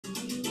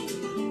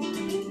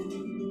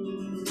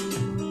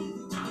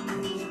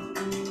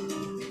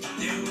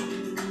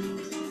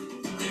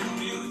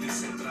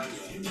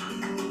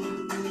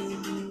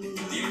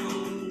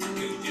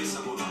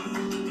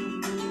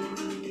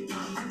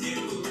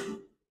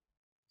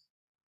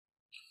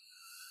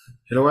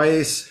Hello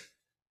guys,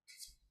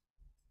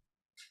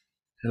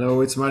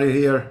 hello, it's Mario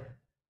here.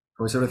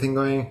 How's everything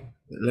going?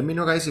 Let me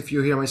know guys if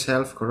you hear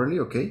myself correctly,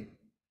 okay?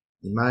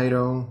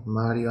 Myron,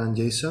 Mario and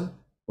Jason.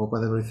 Hope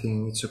that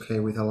everything is okay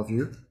with all of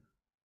you.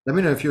 Let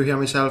me know if you hear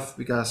myself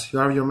because you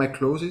have your mic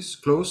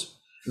close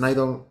and I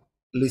don't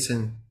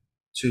listen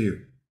to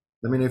you.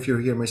 Let me know if you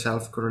hear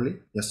myself correctly,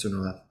 just to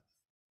know that.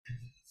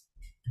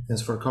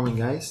 Thanks for coming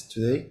guys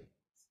today.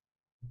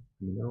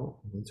 I'm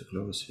going to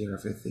close here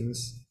a few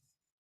things.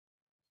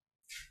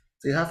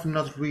 They have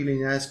not really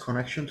nice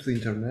connection to the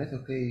internet.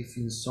 Okay, if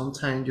in some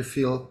time you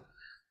feel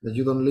that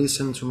you don't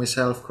listen to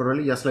myself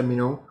correctly, just let me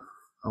know.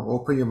 I'll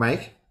open your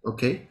mic,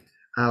 okay,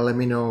 and let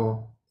me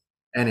know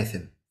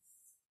anything.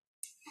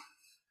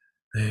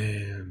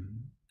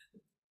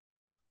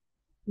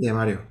 Yeah,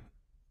 Mario.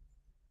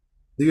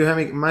 Do you hear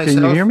me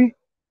Can you hear myself? me?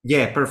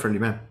 Yeah, perfectly,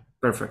 man.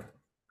 Perfect.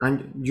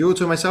 And you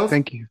to myself?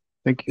 Thank you.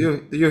 Thank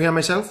you. Do you hear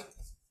myself?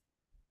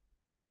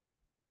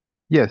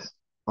 Yes.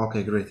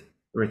 Okay, great,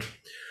 great.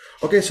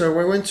 Okay, so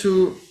we went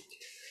to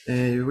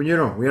we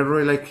are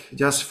really like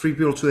just three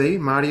people today: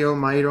 Mario,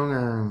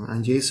 Myron,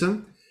 and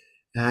Jason.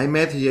 I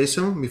met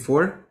Jason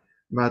before,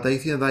 but I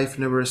think that I've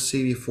never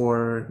seen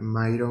before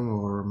Myron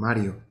or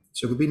Mario.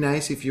 So it would be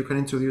nice if you can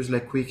introduce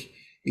like quick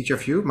each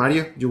of you.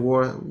 Mario, you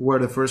were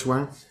the first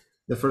one,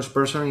 the first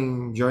person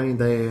in joining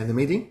the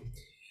meeting.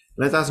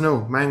 Let us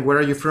know, man. Where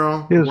are you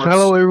from? Yes.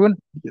 Hello, everyone.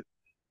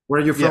 Where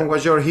are you Yeah. from?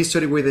 What's your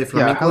history with the Yeah.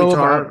 flamenco Hello.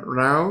 guitar?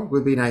 Now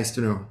would be nice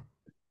to know.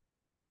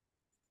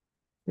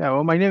 Yeah.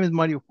 Well, my name is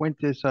Mario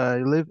Fuentes. I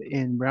live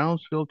in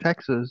Brownsville,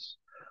 Texas,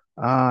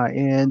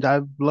 and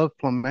I've loved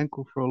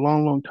flamenco for a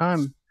long, long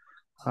time.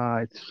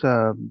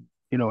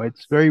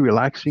 It's very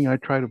relaxing. I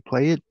try to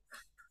play it,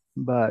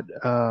 but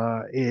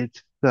I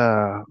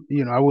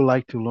would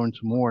like to learn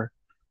some more.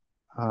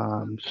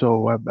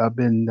 So I've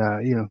been,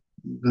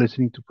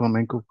 listening to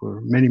flamenco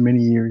for many,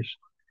 many years,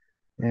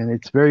 and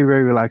it's very,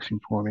 very relaxing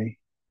for me.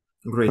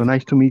 So Great.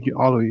 nice to meet you,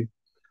 all of you.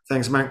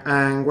 Thanks, man.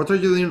 And what are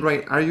you doing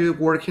right? Are you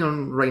working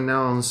on right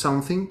now on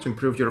something to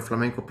improve your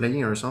flamenco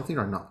playing or something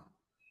or not?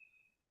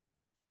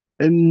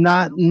 And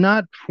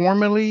not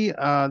formally.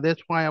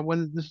 That's why I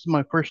wanted. This is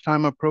my first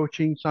time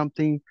approaching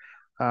something.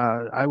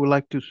 I would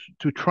like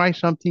to try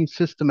something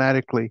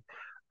systematically.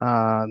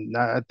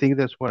 I think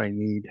that's what I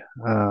need.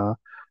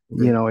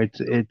 Okay.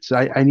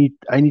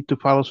 I need to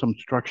follow some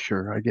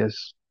structure, I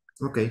guess.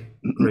 Okay.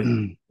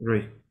 Great.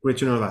 Great. Great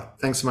to know that.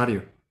 Thanks,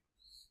 Mario.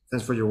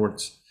 Thanks for your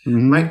words.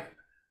 Hmm. Mike,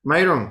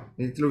 Myron,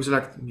 it looks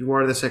like you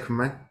are the second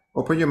man.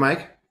 Open your mic.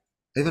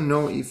 I don't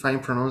know if I'm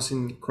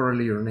pronouncing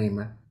correctly your name,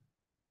 man.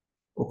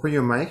 Open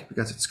your mic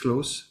because it's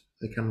close.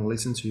 I can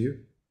listen to you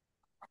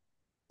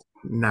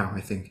now,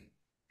 I think.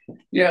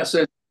 Yes,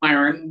 it's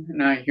Myron,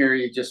 and I hear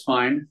you just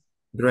fine.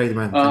 Great,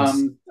 man.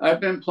 Thanks. I've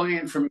been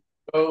playing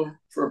flamenco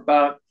for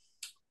about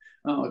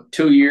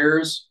 2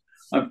 years.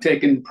 I've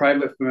taken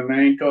private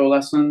flamenco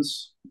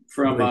lessons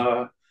from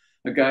Great.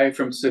 a guy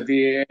from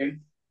Sevilla,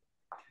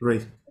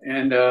 Great.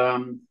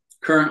 and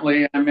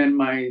currently I'm in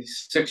my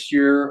 6th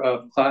year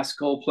of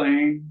classical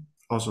playing,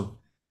 Awesome.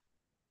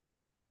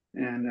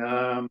 and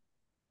um,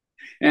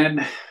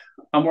 and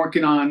I'm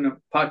working on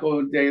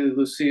Paco de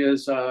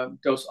Lucia's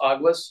Dos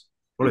Aguas,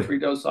 Ole. Entre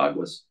Dos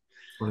Aguas.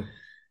 Ole.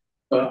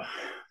 Uh,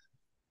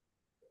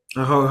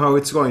 How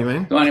it's going,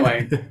 man? so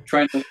anyway,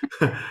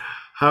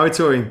 How it's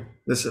going?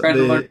 This trying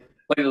to learn the to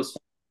play those.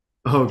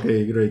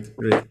 Okay, great,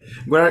 great.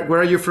 Where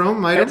are you from,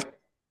 Myron? It's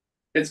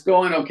it's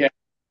going okay.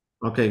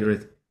 Okay,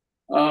 great.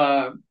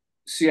 Uh,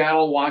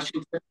 Seattle,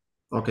 Washington.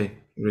 Okay,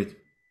 great,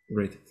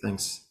 great.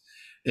 Thanks.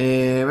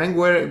 And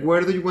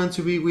where do you want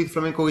to be with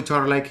flamenco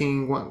guitar? Like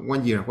in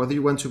one year, what do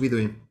you want to be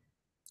doing?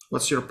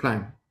 What's your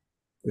plan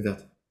with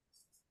that?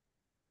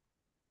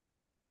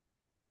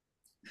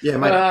 Yeah,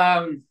 Mike.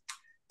 Um,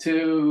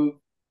 to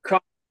co-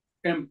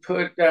 and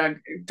put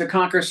to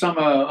conquer some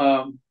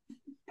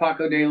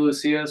Paco de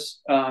Lucia's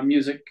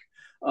music.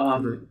 Great.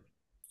 Um,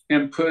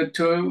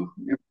 Imputu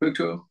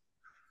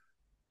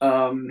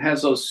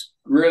has those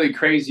really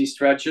crazy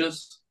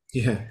stretches,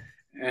 Yeah,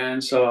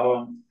 and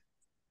so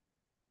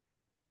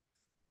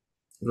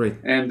great,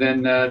 and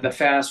then the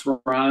fast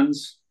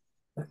runs.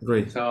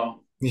 great.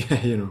 So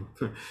Yeah, you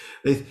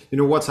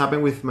know what's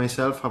happened with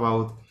myself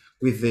about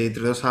with the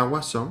Entre Dos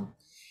Aguas song.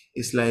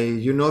 It's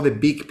like the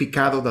big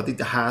picado that it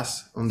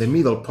has on the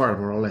middle part,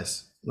 more or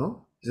less.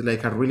 No, it's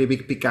like a really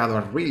big picado,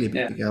 a really big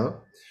yeah,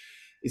 picado.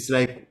 It's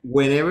like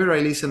whenever I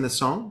listen the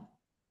song,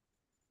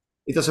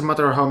 it doesn't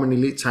matter how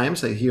many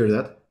times I hear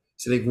that.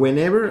 It's like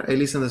whenever I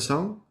listen the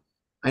song,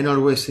 I'm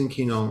always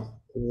thinking on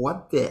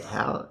what the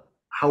hell,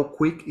 how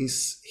quick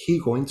is he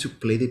going to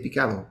play the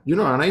picado?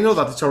 And I know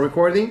that it's a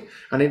recording,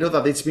 and I know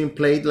that it's been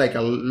played like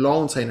a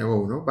long time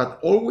ago, no? But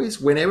always,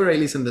 whenever I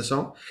listen the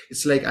song,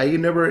 it's like I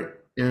never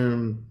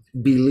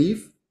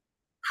believe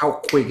how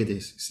quick it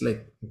is. It's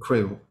like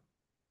incredible,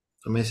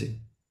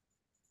 amazing,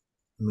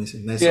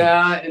 amazing, nice song.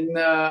 yeah, and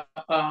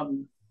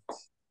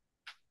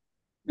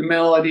the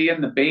melody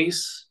and the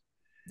bass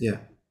Yeah,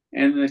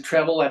 and the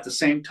treble at the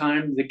same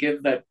time to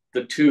give that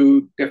the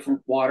two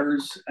different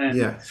waters and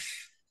yeah,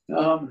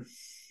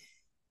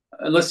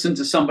 I listened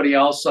to somebody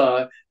else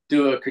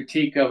do a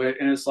critique of it,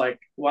 and it's like,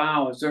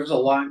 wow, there's a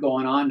lot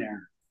going on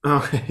there.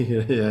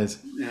 Okay, yes.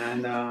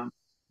 And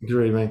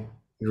Great, man.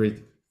 Great.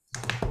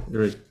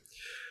 Great.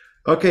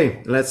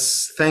 Okay,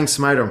 thanks,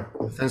 Myron.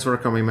 Thanks for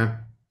coming, man.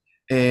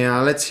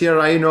 Let's hear.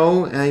 I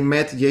know I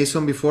met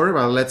Jason before,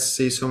 but let's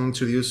Jason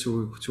introduce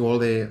to all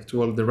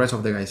the rest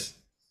of the guys.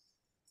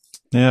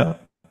 Yeah.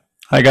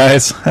 Hi,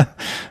 guys.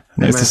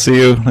 Nice to see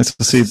you. Nice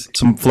to see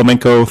some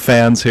flamenco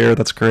fans here.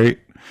 That's great.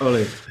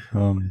 Ole.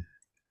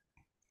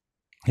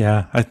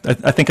 Yeah, I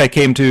think I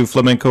came to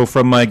flamenco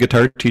from my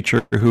guitar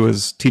teacher, who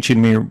was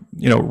teaching me,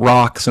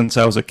 rock since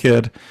I was a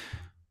kid.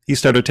 He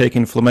started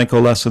taking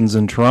flamenco lessons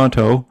in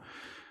Toronto,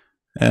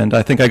 and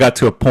I think I got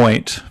to a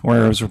point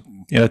where I was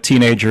a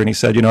teenager, and he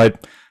said, I have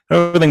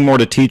everything more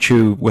to teach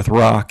you with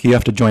rock. You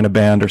have to join a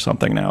band or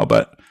something now,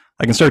 but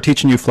I can start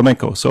teaching you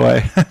flamenco. So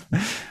I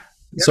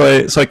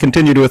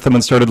continued with him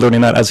and started learning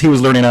that. As he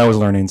was learning, I was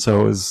learning.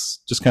 So it was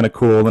just kind of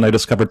cool. And I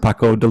discovered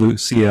Paco de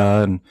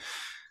Lucia, and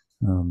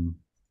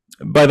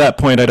by that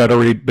point, I'd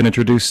already been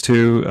introduced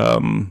to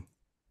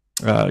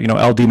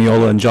Al Di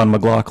Meola and John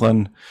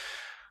McLaughlin.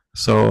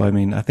 So I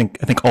mean, I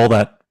think all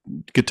that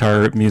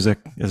guitar music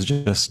is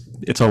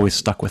it's always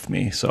stuck with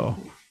me. So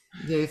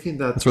yeah, I think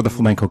that's where the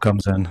flamenco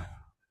comes in.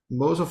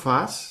 Most of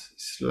us,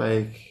 it's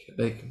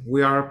like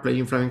we are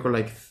playing flamenco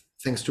like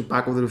thanks to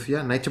Paco de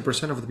Lucia.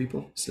 90% of the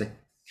people, it's like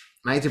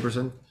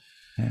 90%.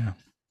 Yeah.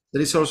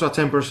 There is also a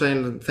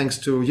 10% thanks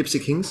to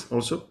Gypsy Kings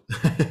also.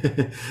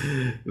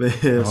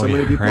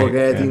 Many people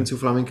get into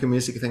flamenco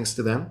music thanks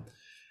to them.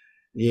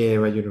 Yeah,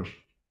 but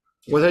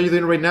What are you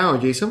doing right now,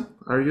 Jason?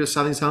 Are you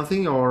studying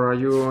something, or are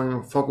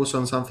you focused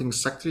on something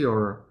exactly,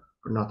 or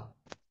not?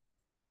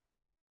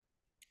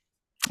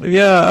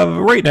 Yeah,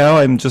 right now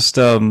I'm just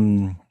I've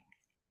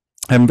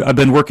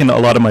been working a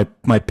lot of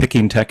my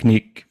picking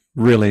technique,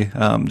 really,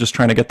 just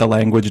trying to get the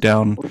language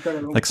down,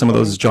 like some of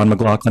those John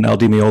McLaughlin, Al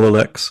Di Meola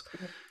licks.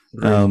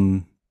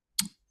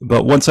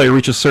 But once I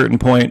reach a certain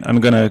point, I'm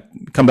gonna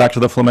come back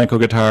to the flamenco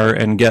guitar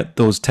and get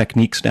those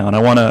techniques down. I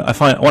want to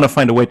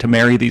find a way to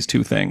marry these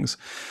two things.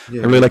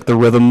 Yeah. I really like the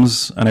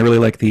rhythms, and I really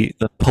like the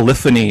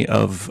polyphony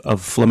of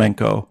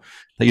flamenco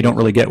that you don't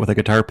really get with a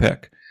guitar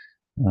pick.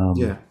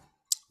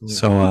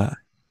 So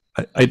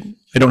I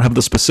don't have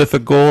the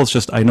specific goal. It's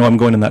just I know I'm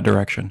going in that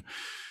direction.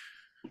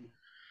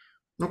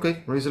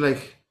 Okay, well, it's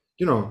like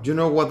you know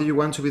what do you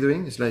want to be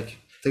doing. It's like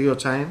take your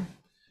time.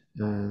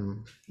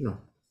 Don't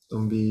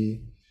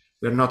be.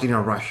 We're not in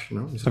a rush.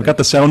 I've got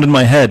the sound in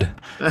my head.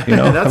 I've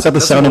got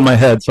the sound in my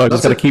head, so I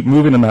just got to keep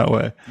moving in that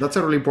way. That's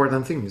a really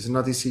important thing. It's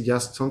not easy.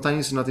 Sometimes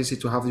it's not easy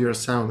to have your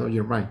sound or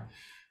your mind.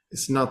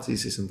 It's not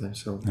easy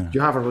sometimes. So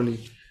you have a really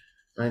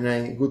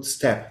good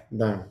step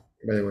down.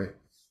 By the way.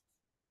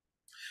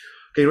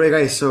 Okay, right,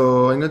 guys.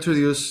 So I'm going to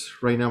introduce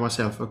right now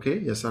myself.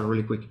 Okay, just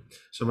really quick.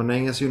 So my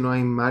name, as you know,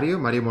 I'm Mario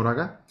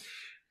Moraga.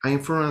 I'm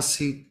from a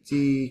city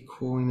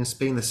in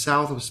Spain, the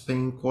south of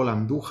Spain, called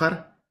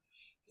Andújar.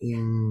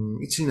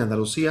 It's in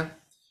Andalusia,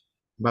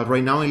 but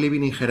right now I'm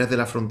living in Jerez de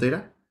la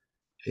Frontera.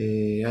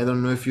 I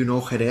don't know if you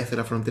know Jerez de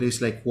la Frontera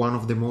is like one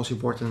of the most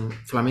important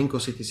flamenco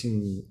cities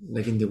in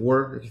the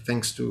world,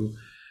 thanks to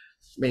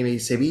maybe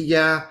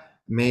Sevilla,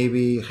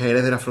 maybe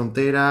Jerez de la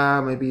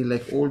Frontera, maybe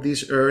like all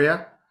this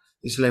area.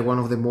 It's like one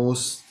of the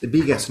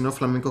biggest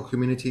flamenco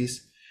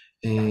communities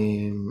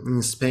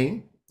in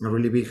Spain, a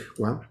really big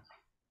one.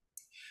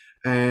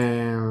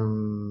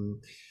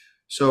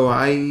 So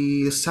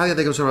I studied at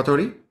the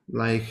conservatory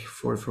like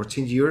for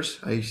 14 years.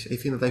 I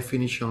think that I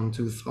finished on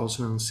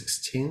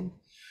 2016.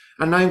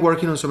 And now I'm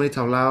working on so many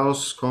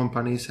tablaos,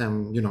 companies,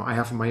 and I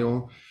have my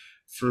own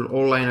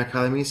online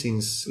academy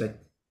since like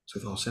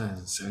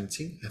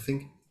 2017, I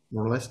think,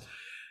 more or less.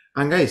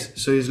 And guys,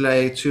 so it's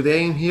like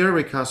today I'm here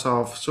because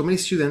of so many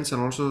students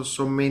and also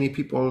so many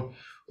people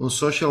on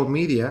social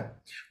media.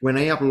 When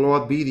I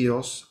upload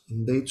videos,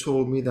 they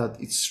told me that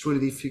it's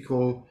really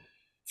difficult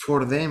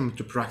for them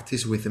to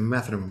practice with the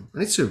metronome.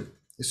 And it's true.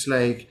 It's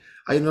like,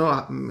 I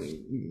know,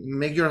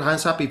 make your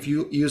hands up if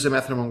you use a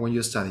metronome when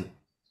you study.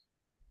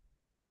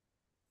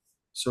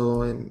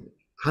 So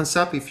hands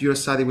up if you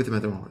study with the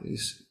metronome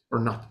or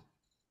not.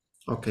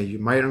 Okay, you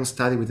might not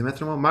study with the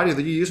metronome. Mario,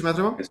 do you use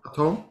metronome at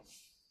home?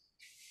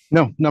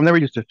 No, I've never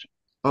used it.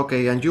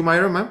 Okay, and you,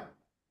 Myron, man?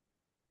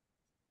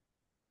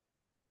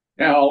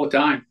 Yeah, all the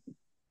time.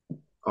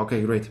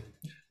 Okay, great.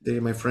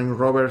 My friend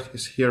Robert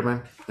is here,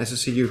 man. Nice to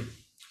see you.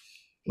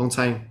 Long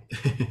time.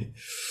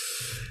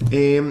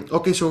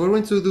 Okay, so we're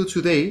going to do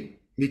today,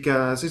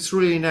 because it's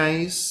really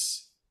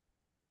nice.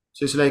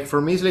 So it's like,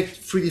 for me, it's like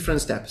 3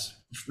 different steps,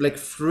 like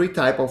 3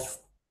 type of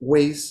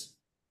ways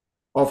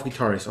of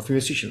guitarists, of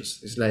musicians.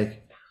 It's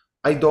like,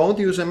 I don't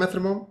use a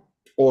metronome,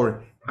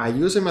 or I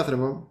use a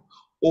metronome,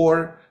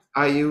 or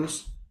I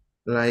use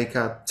like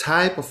a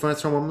type of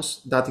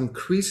metronomes that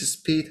increase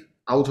speed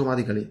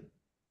automatically.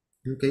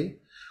 Okay,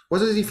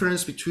 what's the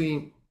difference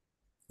between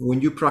when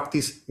you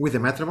practice with a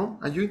metronome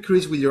and you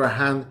increase with your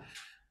hand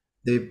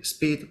the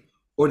speed,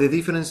 or the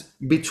difference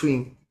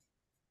between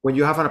when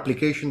you have an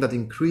application that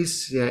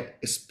increases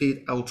the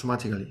speed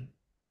automatically.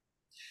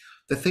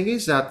 The thing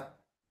is that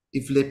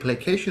if the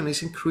application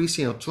is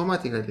increasing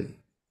automatically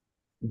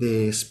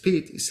the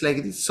speed, it's like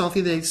it's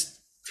something that is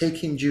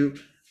taking you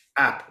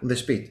up the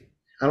speed.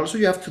 And also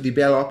you have to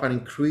develop and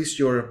increase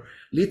your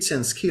leads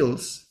and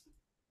skills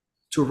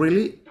to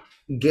really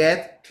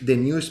get the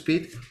new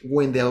speed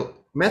when the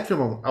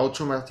metronome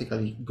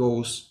automatically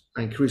goes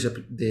and increases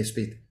the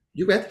speed.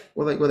 You get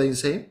what I'm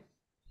saying?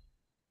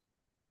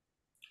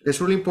 It's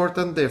really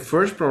important. The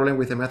first problem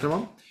with the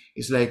metronome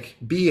is like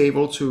be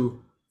able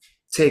to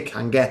take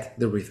and get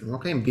the rhythm,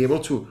 okay, and be able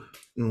to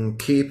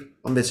keep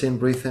on the same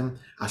rhythm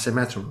as a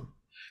metronome.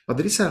 But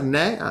there is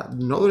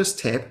another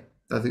step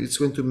that it's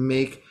going to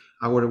make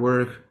our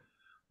work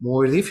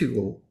more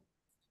difficult.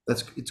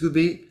 It could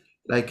be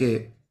like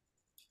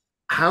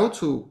how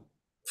to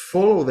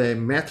follow the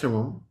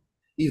metronome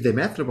if the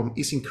metronome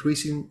is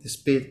increasing the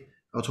speed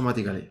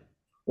automatically.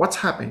 What's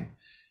happening?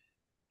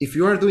 If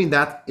you are doing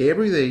that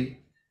every day,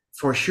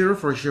 for sure,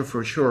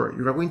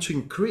 you are going to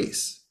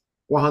increase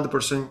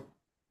 100%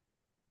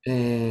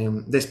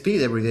 the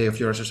speed every day of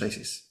your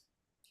exercises.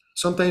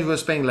 Sometimes we're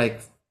spending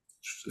like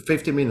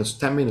 50 minutes,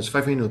 10 minutes,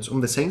 5 minutes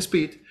on the same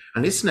speed,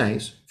 and it's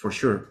nice, for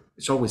sure.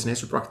 It's always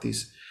nice to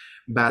practice.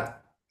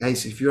 But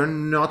guys, if you are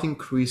not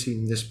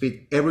increasing the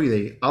speed every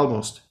day,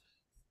 almost,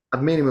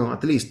 at minimum,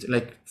 at least,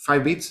 like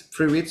 5 beats,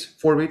 3 beats,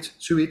 4 beats,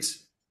 2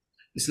 beats,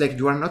 it's like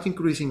you are not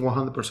increasing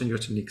 100% your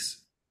techniques.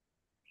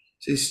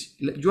 So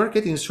you are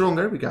getting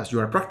stronger because you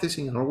are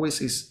practicing, and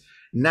always is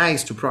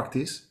nice to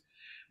practice.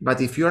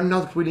 But if you are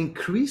not really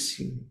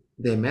increasing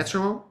the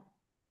metronome,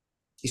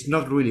 it's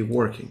not really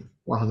working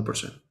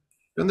 100%.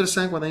 You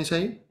understand what I'm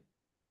saying?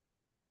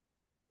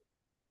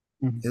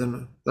 I don't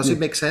know. Does it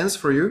make sense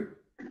for you?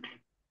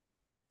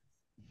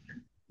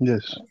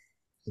 Yes.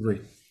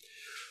 Great.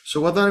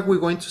 So what are we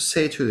going to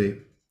say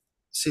today?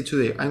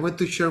 I'm going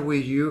to share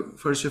with you,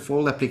 first of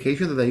all, the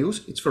application that I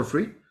use. It's for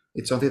free.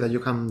 It's something that you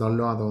can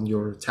download on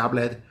your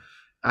tablet,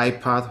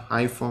 iPad,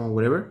 iPhone,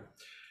 whatever.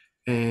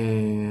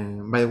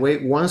 And by the way,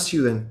 one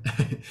student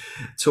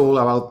told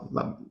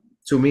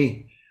to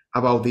me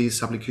about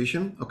this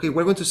application. Okay,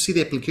 we're going to see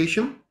the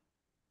application.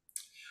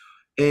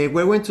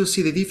 We're going to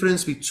see the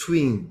difference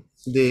between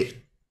the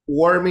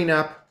warming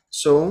up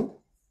zone,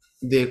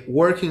 the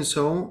working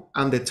zone,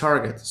 and the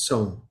target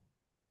zone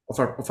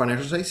of an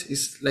exercise.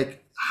 Is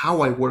like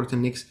how I work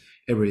techniques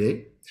every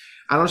day.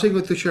 I'm also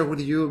going to share with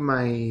you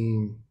I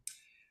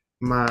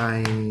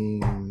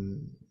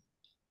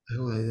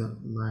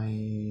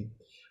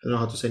don't know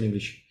how to say in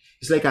English.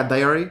 It's like a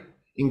diary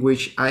in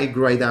which I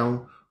write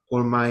down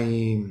all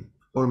my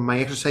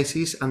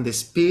exercises and the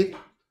speed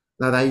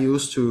that I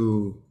use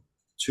to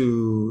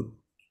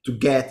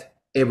get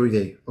every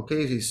day.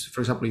 Okay, this,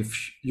 for example,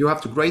 if you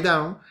have to write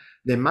down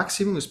the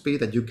maximum speed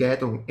that you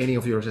get on any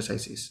of your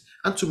exercises,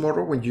 and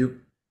tomorrow when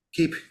you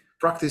keep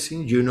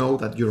practicing, you know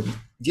that your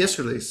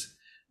yesterday's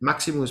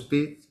maximum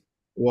speed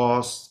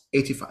was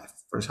 85,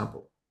 for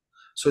example.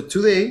 So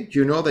today,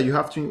 you know that you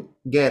have to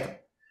get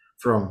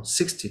from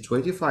 60 to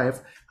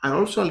 85 and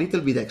also a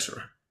little bit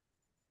extra,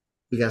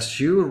 because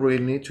you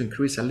really need to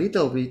increase a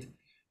little bit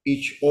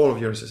all of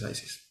your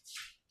exercises.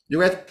 You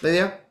get the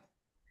idea?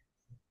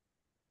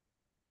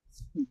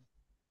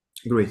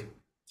 Great.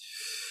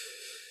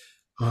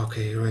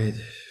 Okay, great.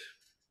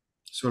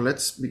 So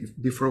let's,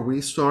 before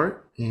we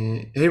start,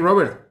 hey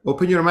Robert,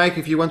 open your mic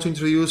if you want to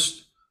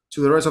introduce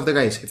to the rest of the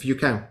guys, if you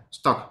can.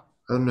 Stop.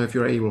 I don't know if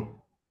you're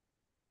able.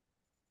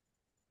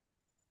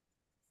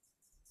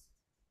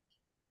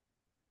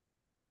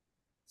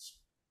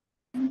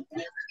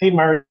 Hey,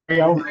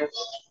 Mario.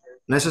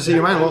 Nice to see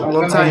you, man.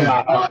 Long time.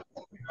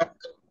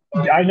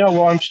 I know.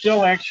 Well, I'm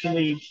still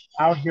actually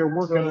out here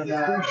working on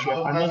a cruise ship.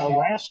 I'm in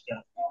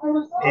Alaska,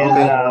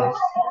 and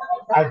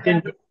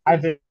Okay.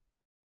 I've been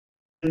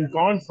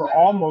gone for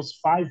almost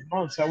 5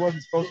 months. I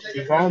wasn't supposed to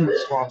be gone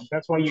this long.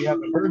 That's why you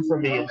haven't heard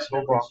from me in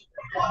so long.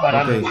 But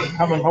Okay. I'm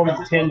coming home in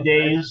 10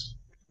 days,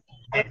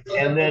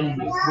 and then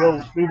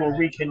we will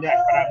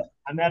reconnect. But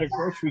I'm at a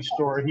grocery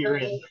store here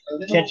in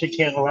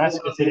Ketchikan,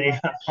 Alaska today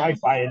on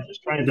Wi-Fi and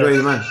just trying to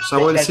Great, man. So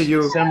I will catch see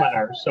you. the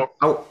seminar. So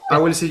I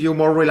will see you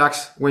more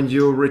relaxed when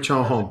you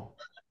return home.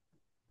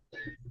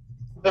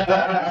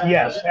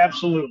 yes,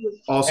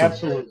 absolutely. Awesome.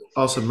 Absolutely.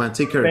 Awesome, man.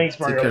 Take care. Thanks,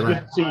 Take Mario. care, It's man.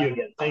 good to see you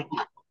again. Thank you.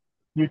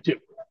 You too.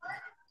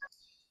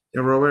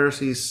 Yeah, Robert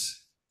he's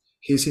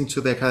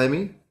into the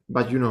academy,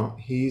 but you know,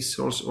 he's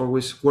also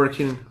always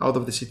working out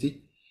of the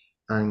city,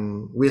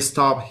 and we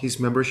stopped his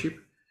membership,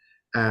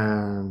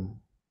 and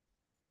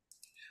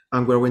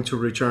we're going to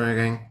return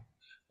again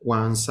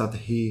once that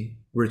he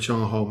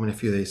return home in a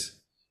few days.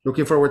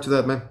 Looking forward to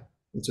that, man.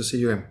 Good to see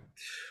you again.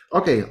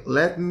 Okay,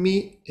 let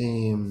me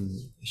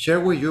share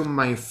with you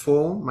my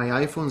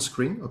iPhone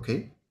screen.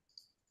 Okay.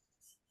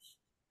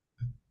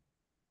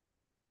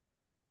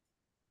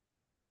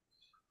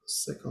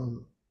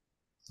 Second,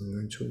 I'm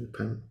going to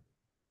open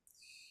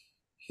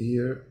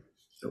here.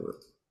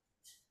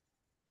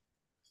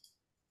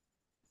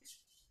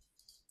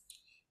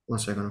 One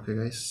second, okay,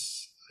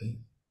 guys.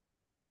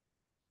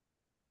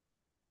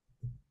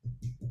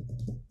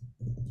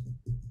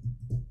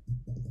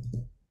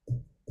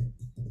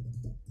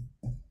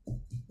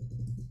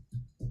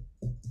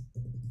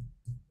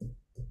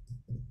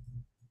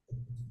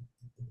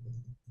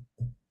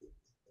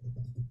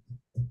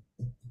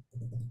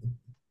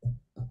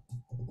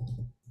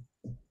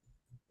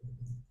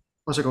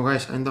 One second,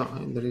 guys.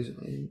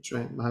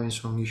 I'm having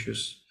some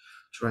issues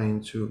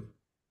trying to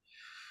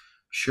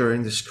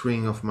sharing the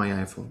screen of my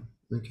iPhone.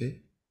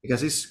 Okay,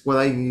 because it's what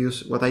I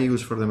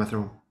use for the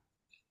metronome.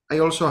 I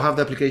also have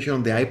the application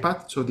on the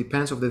iPad, so it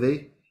depends of the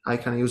day. I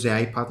can use the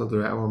iPad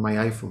or my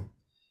iPhone,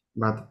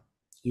 but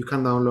you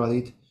can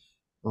download it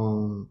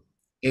on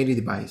any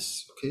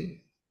device.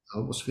 Okay,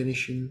 almost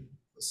finishing.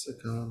 A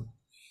second.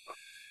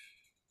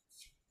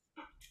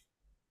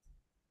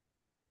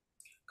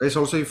 Guys,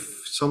 also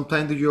if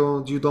sometimes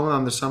you don't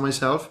understand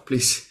myself,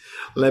 please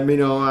let me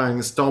know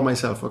and stop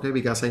myself, okay?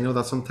 Because I know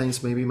that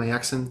sometimes maybe my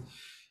accent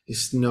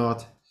is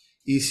not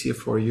easy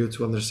for you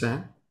to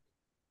understand.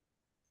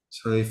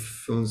 So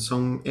if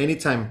on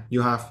anytime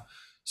you have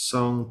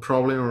some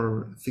problem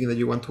or thing that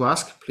you want to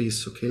ask,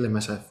 please, okay,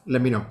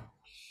 let me know.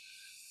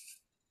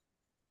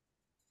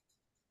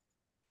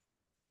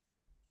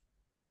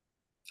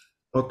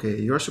 Okay,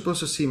 you're supposed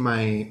to see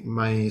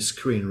my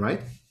screen,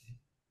 right?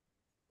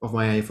 Of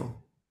my iPhone.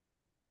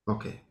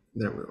 Okay,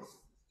 there we go.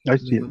 I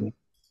see it.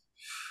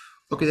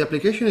 Okay, the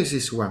application is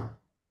this one.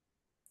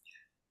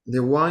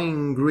 The one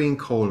in green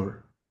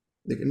color.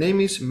 The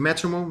name is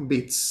Metronome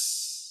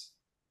Beats.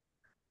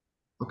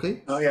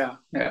 Okay? Oh yeah,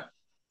 yeah.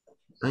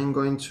 I'm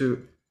going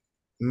to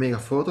make a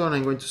photo and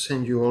I'm going to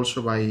send you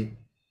also by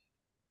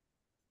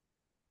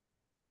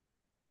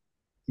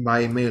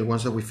email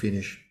once that we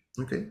finish.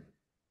 Okay?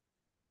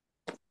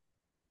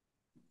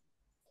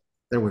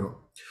 There we go.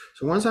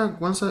 So once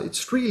that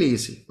it's really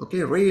easy.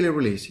 Okay,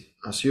 really easy.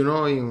 As you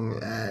know,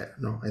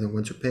 no, I don't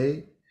want to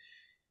pay.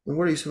 Don't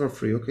worry, it's for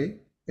free. Okay,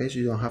 guys,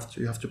 you have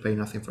to pay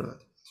nothing for that.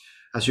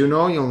 As you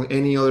know, on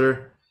any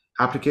other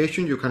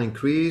application, you can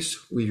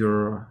increase with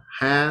your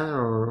hand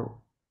or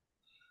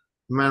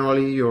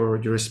manually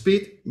your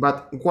speed.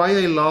 But why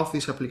I love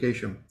this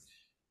application?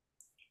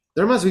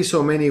 There must be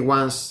so many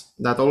ones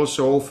that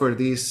also offer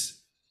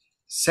this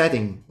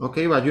setting,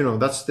 okay? But you know,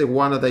 that's the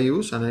one that I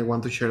use and I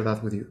want to share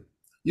that with you.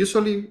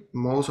 Usually,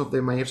 most of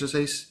my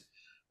exercise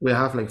will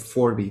have like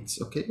 4 beats,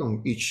 okay,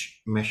 on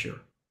each measure.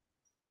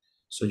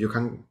 So you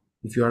can,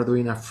 if you are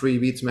doing a 3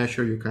 beats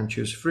measure, you can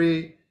choose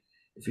 3.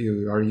 If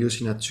you are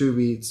using a 2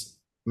 beats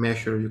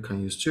measure, you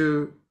can use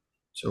 2.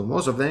 So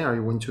most of them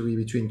are going to be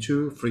between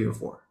 2, 3, or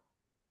 4.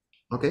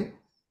 Okay.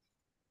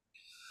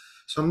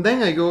 So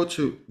then I go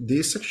to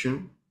this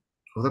section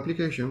of the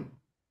application.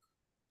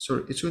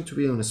 So it's going to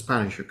be in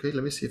Spanish. Okay.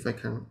 Let me see if I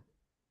can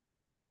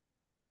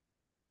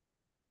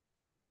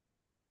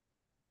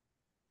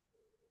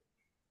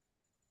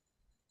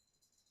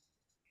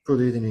put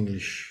it in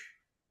English.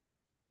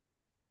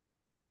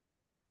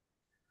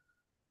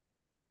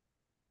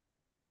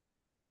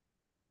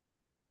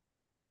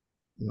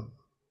 No.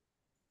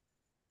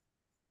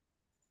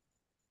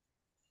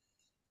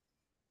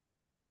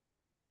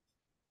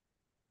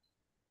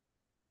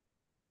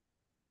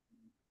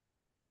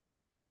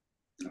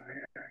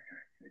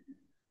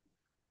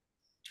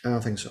 I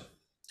don't think so.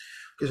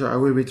 Okay, so I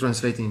will be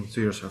translating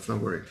to yourself,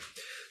 don't worry.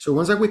 So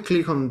once we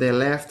click on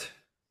the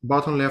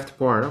bottom left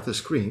part of the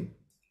screen,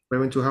 we're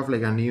going to have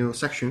like a new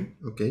section,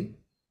 okay?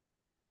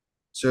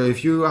 So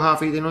if you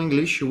have it in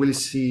English, you will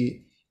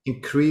see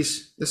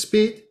increase the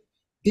speed,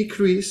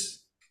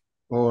 decrease,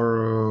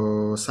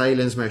 or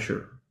silence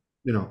measure.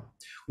 You know,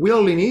 we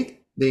only need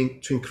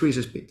to increase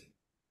the speed.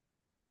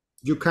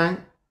 You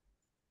can,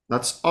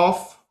 that's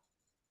off,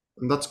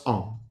 and that's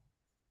on.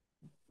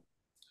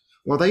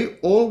 What I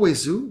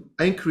always do,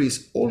 I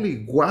increase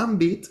only 1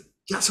 beat,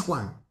 just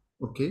 1,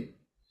 okay?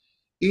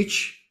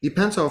 Each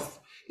depends of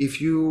if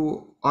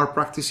you are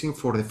practicing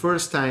for the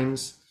first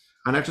times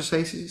an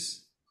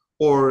exercises,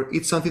 or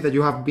it's something that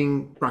you have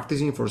been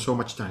practicing for so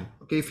much time.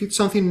 Okay, if it's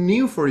something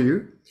new for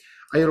you,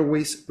 I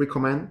always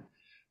recommend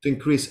to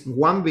increase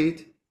 1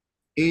 beat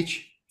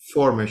each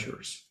 4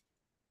 measures.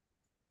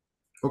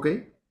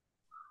 Okay,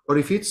 or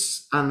if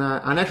it's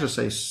an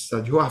exercise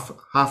that you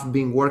have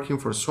been working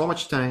for so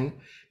much time,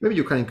 maybe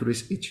you can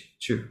increase each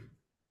 2.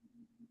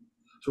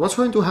 So what's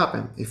going to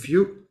happen if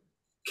you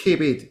keep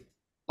it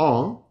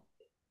on,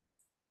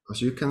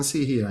 as you can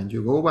see here, and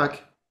you go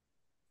back,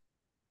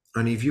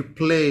 and if you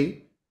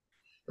play,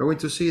 you're going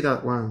to see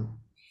that one.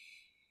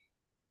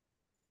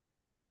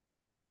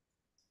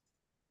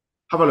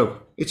 Have a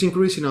look, it's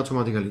increasing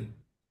automatically.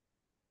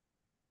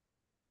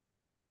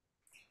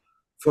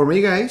 For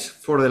me, guys,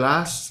 for the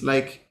last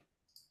like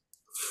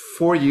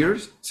 4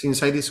 years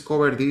since I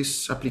discovered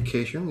this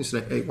application, it's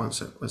like, hey, one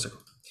second.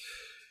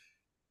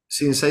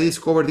 Since I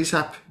discovered this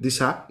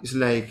app is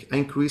like I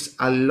increased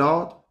a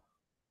lot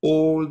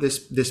all the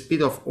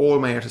speed of all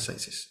my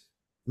exercises.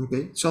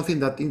 Okay, something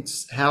that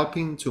is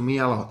helping to me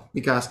a lot,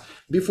 because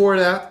before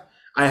that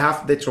I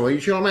have the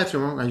traditional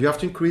metronome and you have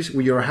to increase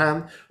with your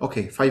hand.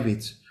 Okay, 5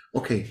 beats.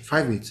 Okay,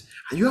 5 beats,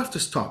 and you have to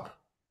stop.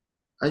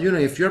 And you know,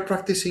 if you're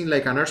practicing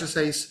like an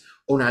exercise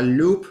on a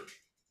loop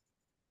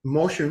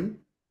motion,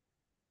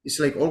 it's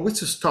like always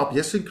to stop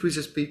just to increase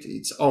the speed.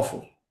 It's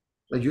awful.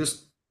 Like you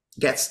just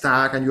get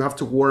stuck and you have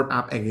to warm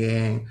up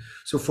again.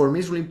 So for me,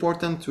 it's really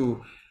important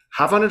to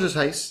have an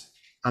exercise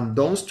and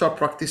don't stop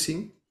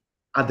practicing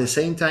at the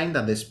same time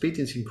that the speed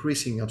is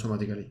increasing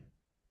automatically,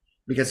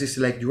 because it's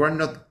like you are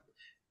not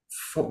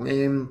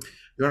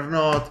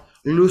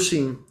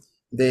losing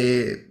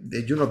the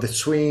the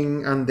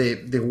swing and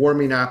the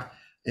warming up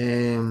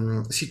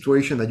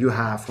situation that you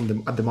have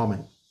at the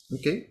moment.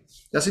 Okay,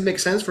 does it make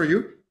sense for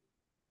you?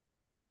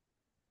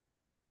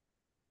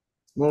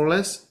 More or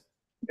less.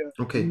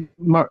 Okay.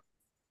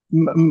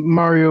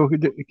 Mario,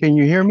 can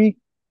you hear me?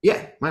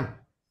 Yeah, man.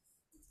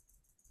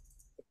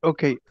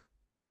 Okay.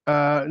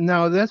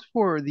 Now that's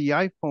for the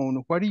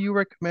iPhone. What do you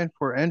recommend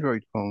for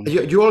Android phone?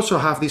 You also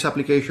have this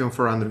application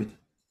for Android,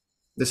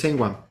 the same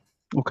one.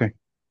 Okay.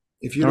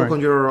 If you look on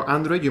your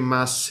Android, you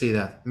must see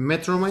that.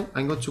 Metronome,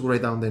 I'm going to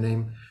write down the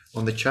name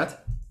on the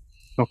chat.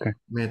 Okay.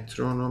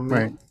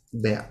 Metronome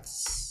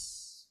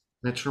Beats.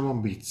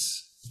 Metronome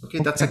Beats. Okay,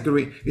 that's a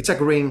green, it's a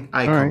green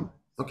icon.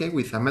 Okay,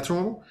 with a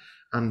metronome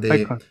and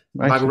the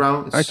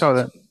background. I saw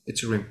that.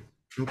 It's green.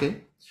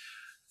 Okay.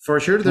 For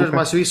sure, there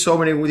must be so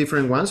many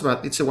different ones,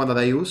 but it's the one that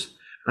I use.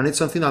 And it's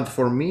something that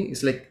for me,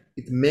 it's like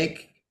it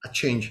make a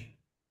change.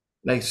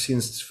 Like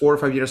since 4 or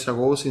 5 years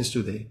ago, since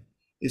today.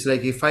 It's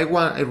like if I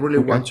really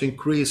want to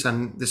increase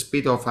the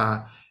speed of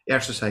a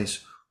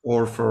exercise,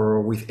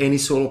 or with any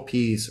solo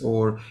piece,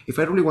 or if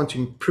I really want to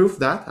improve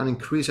that and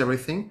increase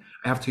everything,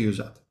 I have to use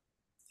that.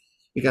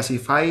 Because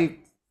if I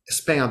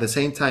spend at the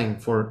same time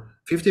for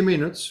 50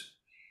 minutes,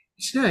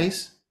 it's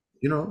nice,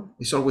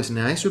 it's always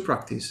nice to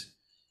practice.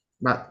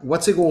 But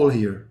what's the goal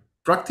here?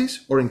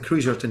 Practice or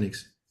increase your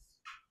techniques?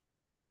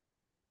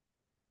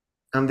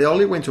 And the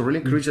only way to really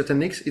increase your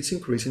techniques is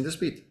increasing the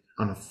speed.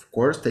 And of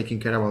course, taking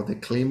care about the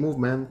clean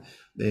movement,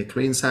 the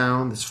clean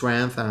sound, the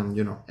strength, and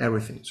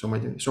everything. So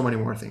many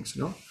more things,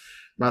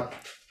 But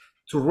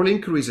to really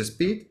increase the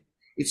speed,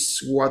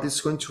 it's what is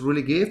going to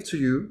really give to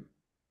you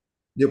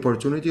the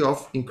opportunity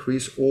of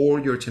increase all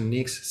your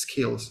techniques,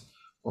 skills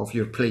of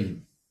your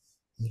playing.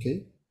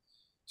 Okay?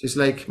 So it's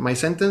like my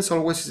sentence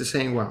always is the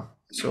same one.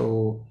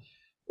 So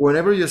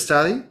whenever you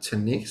study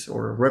techniques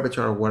or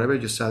repertoire or whatever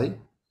you study,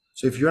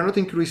 so if you are not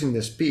increasing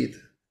the speed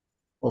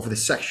of the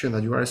section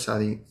that you are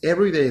studying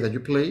every day that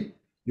you play,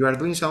 you are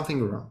doing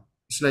something wrong.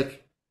 It's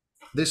like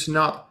this is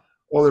not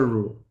other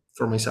rule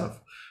for myself.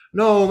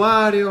 No,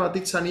 Mario,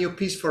 it's a new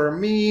piece for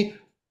me.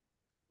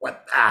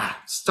 What?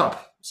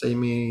 Stop saying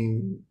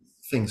me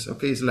things.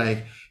 Okay, it's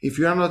like if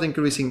you are not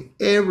increasing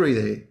every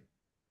day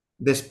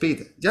the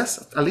speed,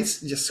 just at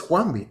least just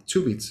 1 beat,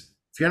 2 beats.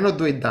 If you're not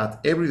doing that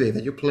every day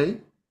that you play,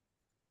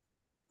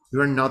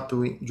 you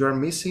are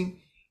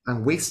missing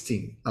and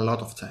wasting a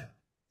lot of time.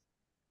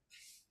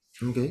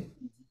 Okay,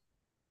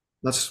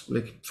 that's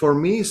like for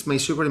me, it's my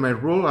secret, my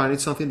rule, and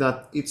it's something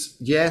that it's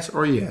yes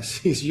or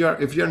yes. If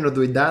you're not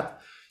doing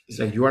that, it's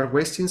like you are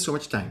wasting so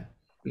much time,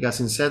 because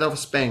instead of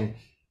spending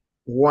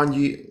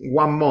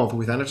 1 month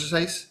with an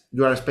exercise,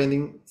 you are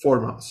spending 4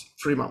 months,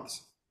 3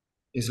 months.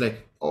 It's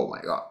like, oh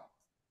my god.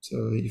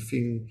 So if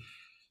in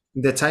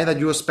the time that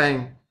you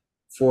spend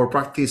for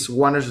practice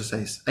 1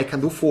 exercise, I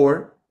can do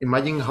 4.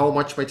 Imagine how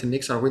much my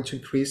techniques are going to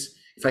increase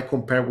if I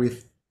compare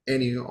with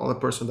any other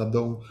person that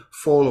don't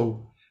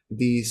follow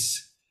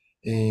this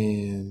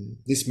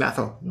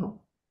method.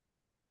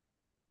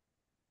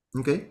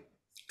 Okay,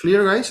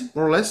 clear, guys,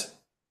 more or less?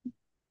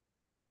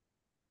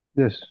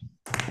 Yes.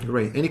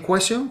 Great. Any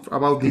question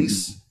about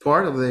this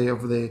part of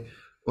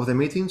the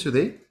meeting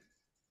today?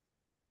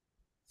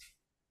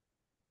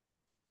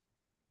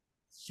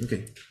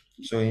 Okay,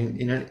 so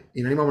in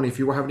any moment, if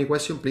you have any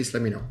question, please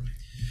let me know.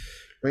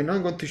 Right now,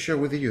 I'm going to share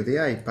with you the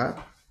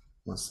iPad.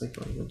 1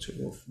 second, I'm going to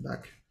move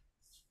back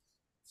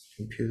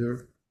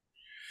computer.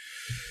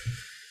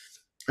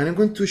 And I'm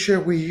going to share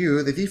with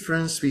you the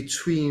difference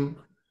between,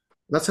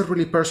 that's a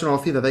really personal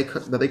thing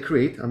that I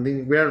create. And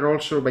then we are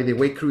also, by the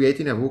way,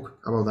 creating a book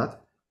about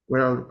that.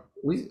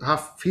 We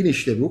have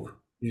finished the book.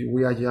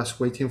 We are just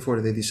waiting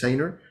for the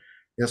designer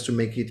just to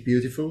make it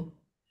beautiful.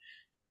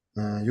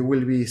 You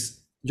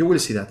will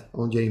see that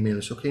on your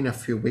emails, okay, in a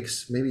few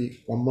weeks,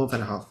 maybe 1 month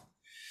and a half.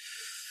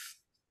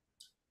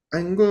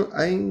 I'm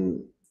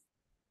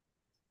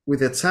with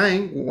the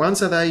time, once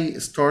that I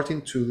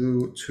starting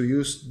to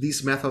use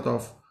this method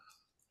of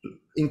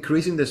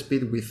increasing the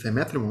speed with the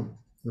metronome,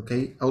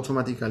 okay,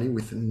 automatically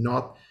with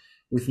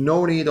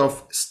no need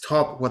of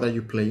stop what are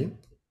you playing,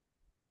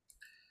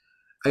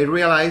 I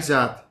realized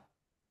that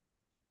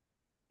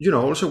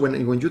also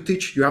when you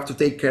teach, you have to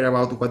take care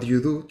about what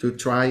you do to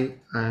try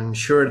and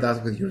share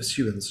that with your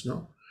students.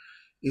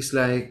 It's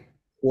like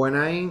when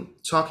I'm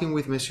talking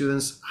with my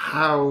students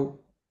how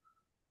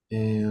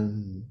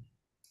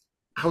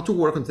to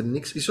work on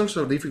techniques, it's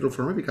also difficult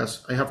for me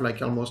because I have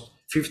like almost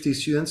 50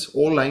 students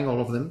online, all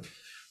of them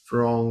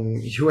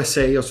from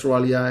USA,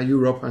 Australia,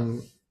 Europe,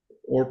 and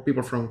or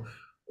people from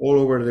all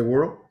over the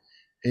world.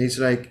 And it's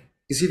like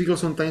it's difficult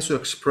sometimes to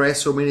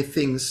express so many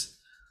things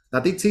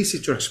that it's easy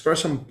to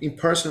express them in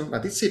person,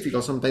 but it's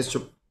difficult sometimes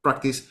to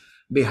practice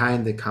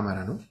behind the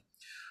camera.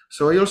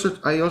 So I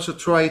also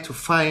try to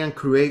find and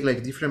create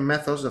like different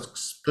methods that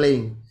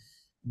explain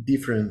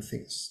different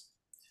things.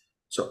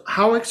 So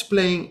how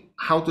explain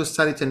how to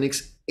study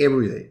techniques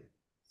every day?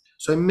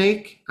 So I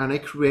make and I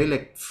create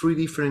like 3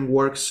 different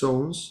work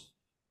zones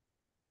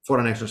for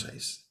an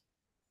exercise.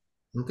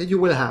 Okay, you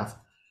will have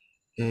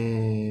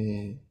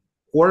a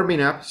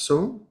warming up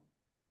zone,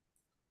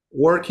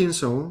 working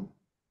zone,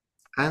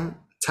 and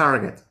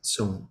target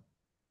zone.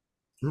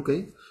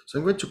 Okay, so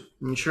I'm going to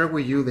share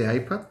with you the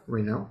iPad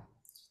right now,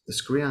 the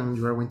screen, and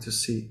you are going to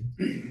see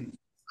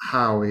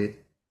how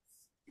it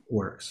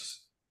works.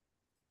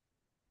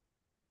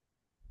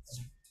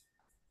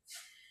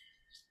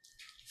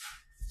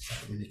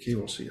 So many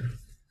cables here.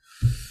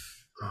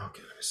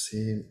 Okay, let me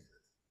see.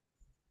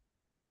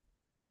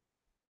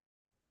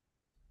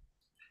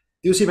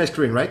 Do you see my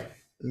screen, right?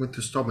 I'm going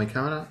to stop my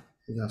camera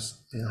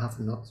because I have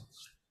not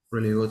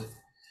really good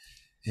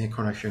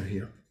connection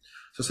here.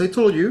 So as I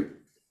told you,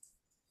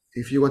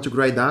 if you want to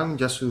write down,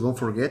 just so don't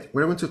forget,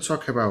 we're going to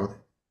talk about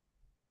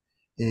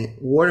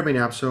warming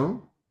up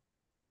zone,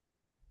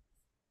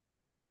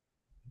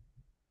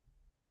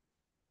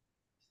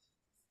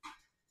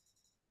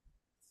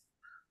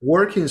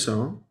 working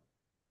zone,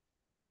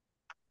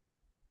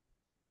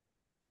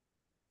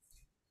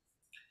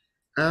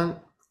 and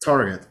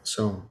target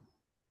zone.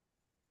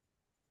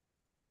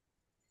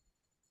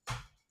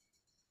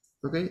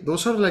 Okay,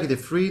 those are like the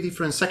 3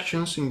 different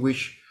sections in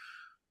which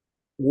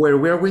where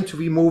we are going to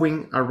be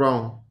moving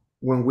around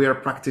when we are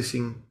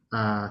practicing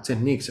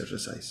techniques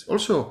exercise.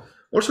 Also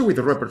with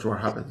the repertoire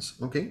happens.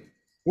 Okay,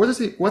 what's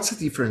the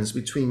difference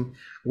between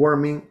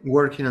warming,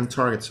 working, and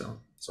target zone?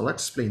 So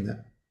let's explain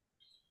that.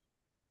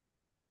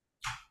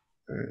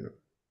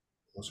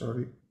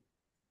 Sorry.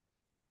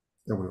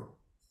 There we go.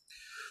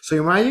 So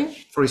imagine,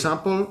 for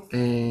example,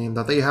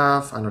 that I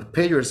have an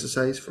arpeggio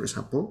exercise, for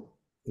example,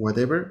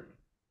 whatever.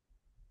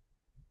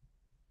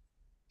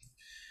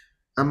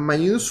 And my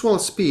usual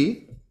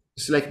speed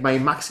is like my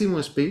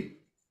maximum speed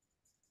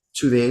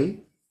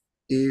today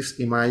is,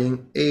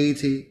 imagine,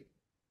 80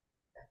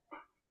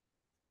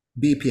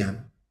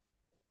 BPM.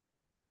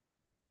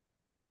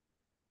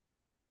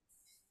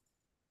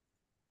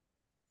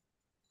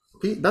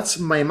 Okay, that's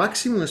my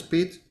maximum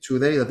speed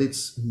today, that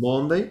it's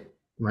Monday.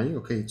 Imagine,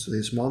 okay, today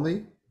is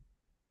Monday.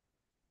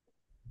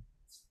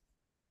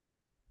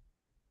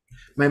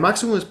 My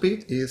maximum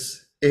speed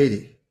is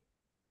 80.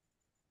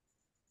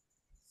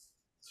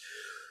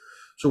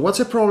 So what's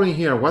the problem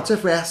here? What's the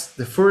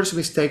first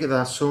mistake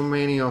that so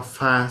many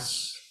of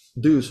us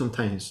do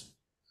sometimes?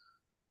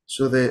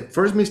 So the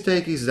first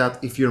mistake is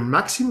that if your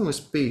maximum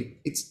speed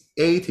is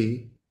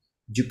 80,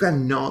 you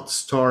cannot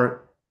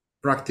start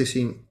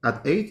practicing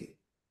at 80.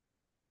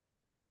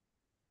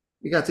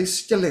 Because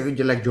it's just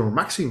like your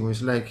maximum.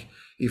 It's like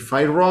if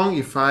I run,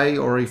 if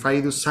I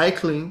do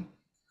cycling,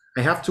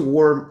 I have to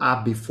warm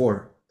up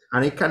before.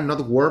 And I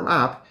cannot warm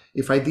up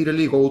if I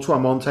directly go to a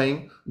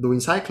mountain doing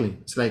cycling.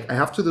 It's like I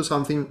have to do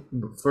something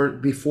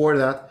before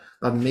that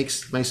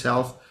makes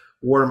myself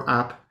warm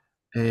up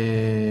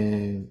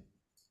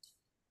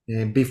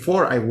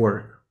before I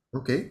work.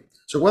 Okay,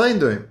 so what I'm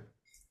doing,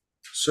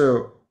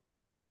 so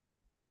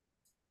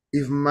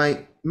if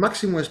my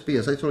maximum speed,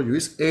 as I told you,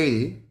 is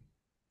 80,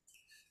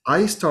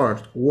 I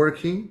start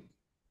working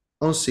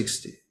on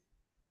 60.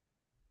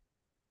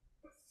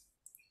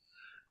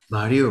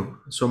 Mario,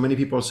 so many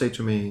people say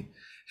to me,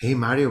 hey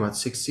Mario, but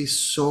 60 is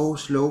so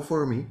slow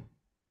for me,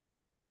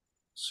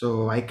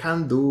 so I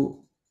can't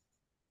do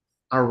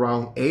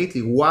around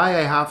 80. Why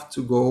I have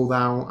to go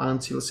down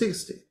until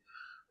 60?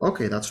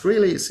 Okay, that's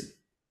really easy.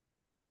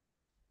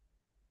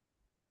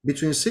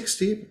 Between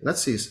 60,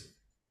 let's see,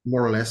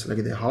 more or less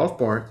like the half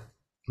part.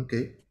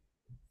 Okay,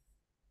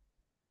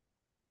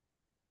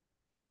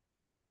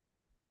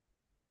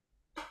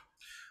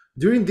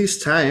 during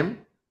this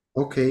time,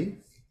 okay,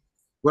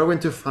 we're going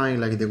to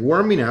find like the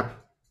warming up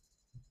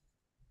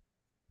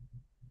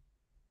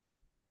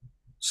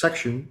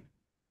section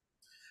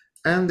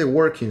and the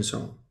working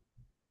zone.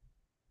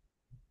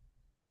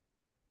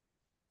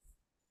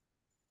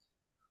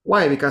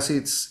 Why? Because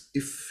it's,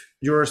 if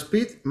your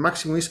speed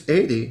maximum is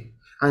 80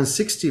 and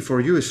 60 for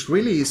you is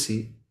really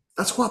easy,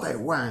 that's what I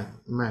want,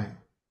 man.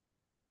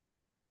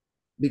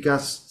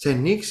 Because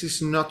techniques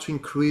is not to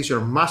increase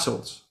your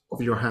muscles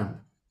of your hand.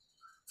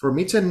 For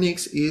me,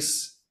 techniques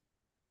is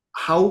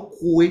how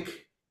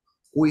quick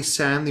we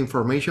send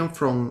information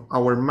from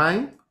our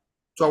mind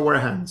to our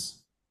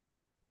hands.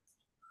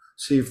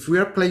 So if we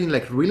are playing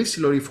like really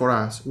slowly for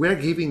us, we are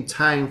giving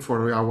time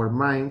for our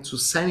mind to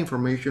send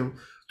information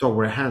to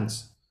our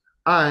hands.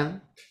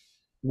 And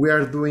we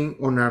are doing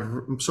on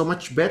a so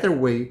much better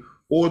way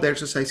all the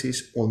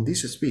exercises on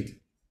this speed.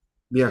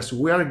 Yes,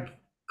 we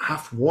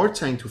have more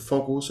time to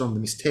focus on the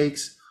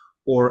mistakes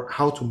or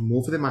how to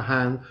move them a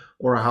hand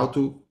or how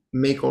to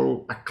make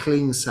a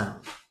clean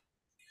sound.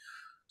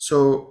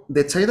 So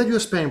the time that you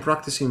spend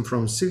practicing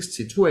from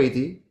 60 to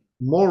 80,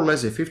 more or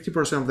less the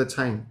 50% of the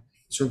time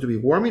is going to be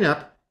warming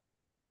up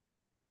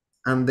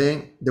and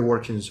then the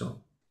working zone.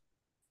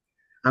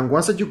 And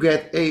once that you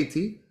get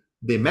 80,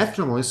 the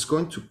metronome is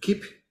going to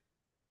keep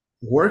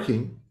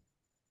working.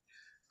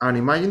 And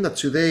imagine that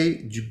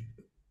today you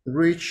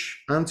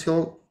reach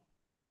until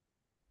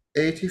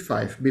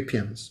 85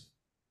 BPMs.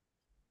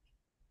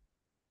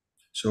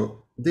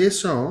 So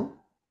this zone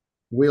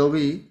will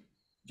be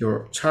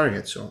your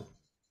target zone.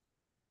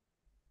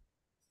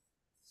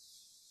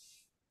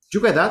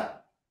 You get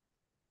that?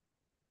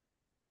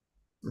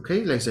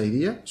 Okay, like the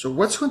idea. So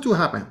what's going to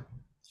happen?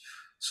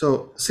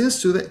 So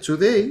since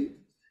today,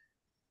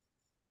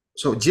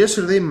 so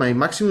yesterday my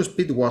maximum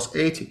speed was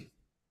 80.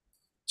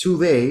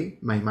 Today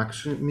my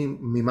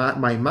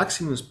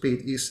maximum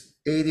speed is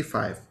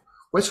 85.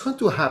 What's going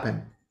to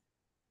happen?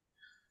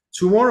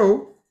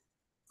 Tomorrow,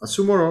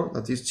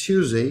 that is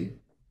Tuesday,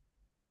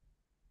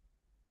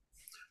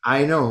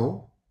 I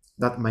know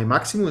that my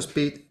maximum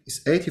speed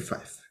is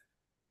 85.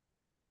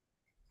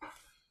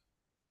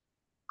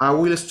 I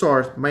will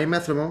start my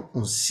metronome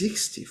on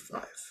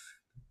 65.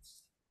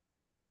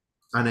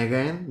 And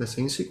again, the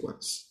same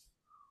sequence.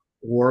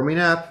 Warming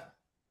up,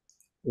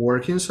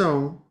 working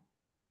zone,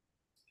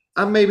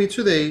 and maybe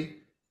today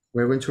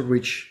we're going to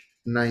reach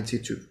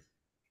 92.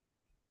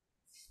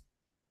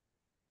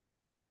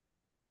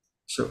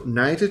 So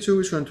 92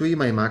 is going to be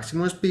my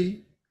maximum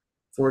speed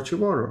for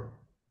tomorrow,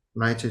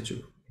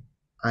 92.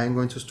 I'm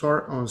going to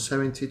start on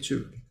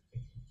 72.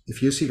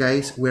 If you see,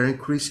 guys, we're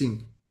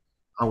increasing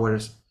our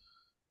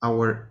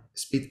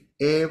speed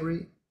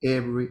every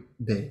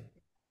day.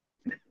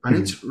 And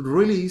it's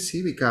really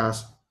easy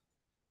because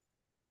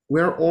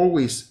we're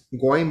always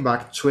going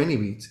back 20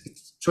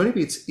 beats. 20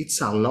 beats,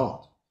 it's a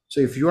lot. So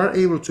if you are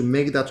able to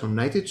make that on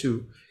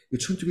 92,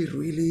 it's going to be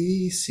really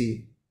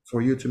easy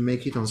for you to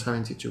make it on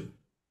 72.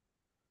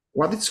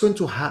 What is going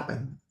to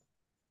happen?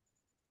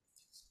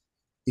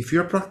 If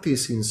you're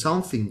practicing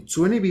something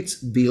 20 beats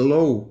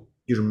below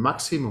your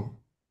maximum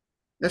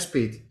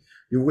speed,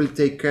 you will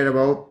take care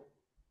about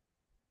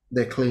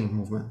the clean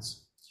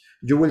movements.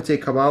 You will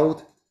take care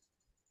about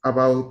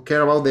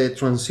the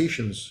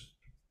transitions.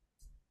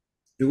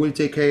 You will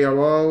take care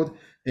about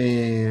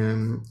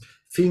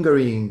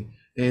fingering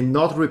and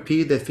not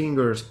repeat the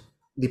fingers.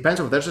 Depends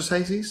on the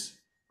exercises.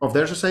 Of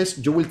the exercise,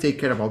 you will take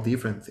care about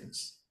different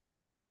things.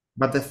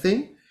 But the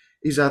thing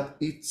is that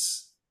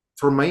it's,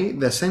 for me,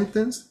 the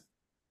sentence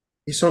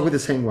is always the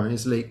same one.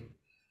 It's like,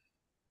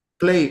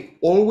 play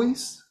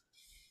always.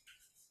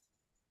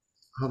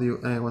 How do you,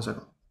 1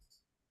 second.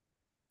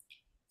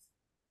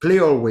 Play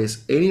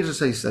always any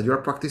exercise that you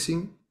are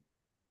practicing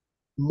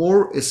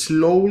more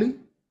slowly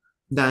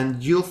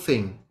than you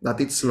think that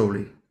it's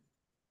slowly.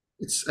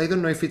 I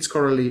don't know if it's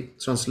correctly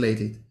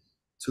translated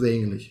to the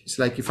English. It's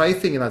like, if I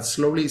think that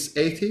slowly is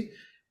 80,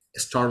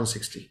 start on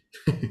 60.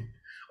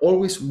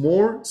 Always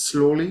more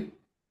slowly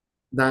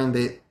than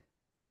the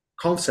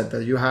concept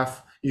that you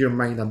have in your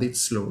mind that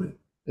it's slowly.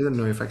 I don't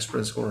know if I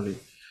expressed correctly,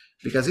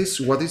 because it's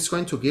what it's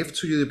going to give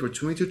to you the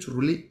opportunity to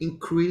really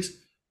increase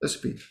the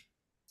speed.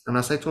 And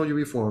as I told you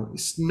before,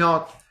 it's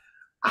not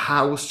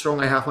how strong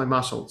I have my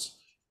muscles.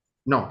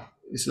 No,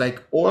 it's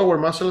like all our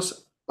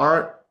muscles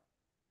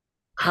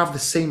have the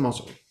same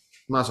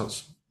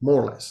muscles,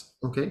 more or less,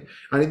 okay?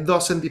 And it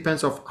doesn't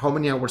depend on how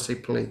many hours I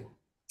play.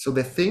 So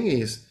the thing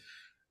is,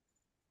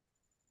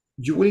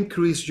 you will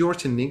increase your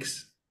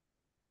techniques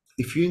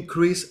if you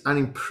increase and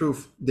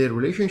improve the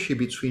relationship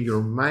between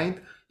your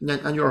mind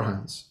and your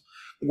hands.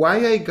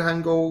 Why I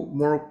can go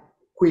more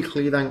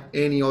quickly than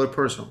any other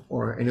person,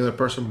 or any other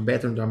person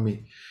better than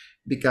me?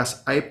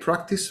 Because I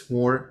practice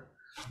more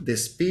the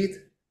speed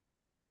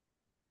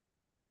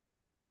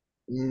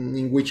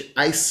in which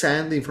I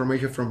send the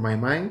information from my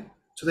mind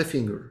to the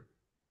finger.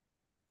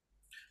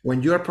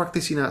 When you are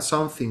practicing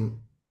something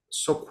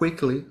so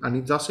quickly and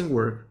it doesn't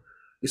work,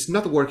 it's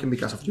not working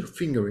because of your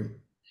fingering.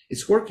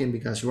 It's working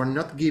because you are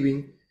not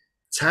giving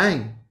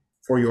time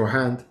for your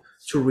hand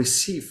to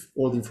receive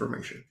all the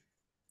information.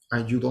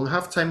 And you don't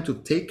have time to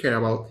take care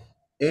about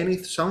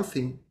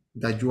something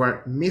that you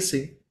are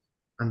missing,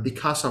 and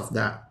because of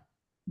that,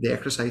 the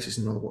exercise is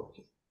not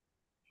working.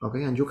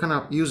 Okay, and you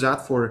can use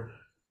that for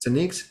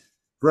techniques,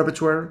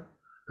 repertoire,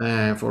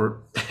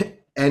 for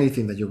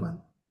anything that you want.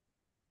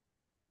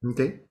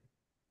 Okay,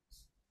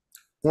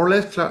 more or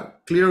less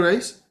clear,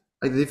 guys,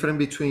 like the difference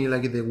between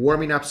like the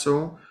warming up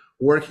zone,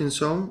 working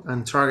zone,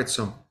 and target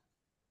zone.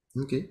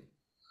 Okay,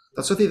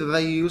 that's something that I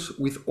use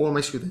with all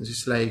my students.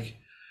 It's like,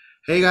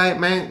 hey guy,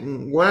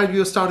 man, where are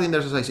you starting the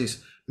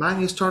exercises? Man,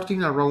 you're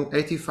starting around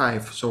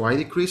 85, so I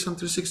decrease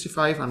until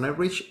 65 and I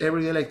reach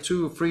every day like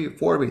 2, 3,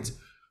 4 beats.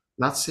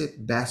 That's the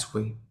best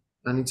way.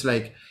 And it's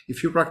like,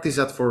 if you practice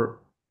that for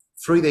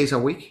 3 days a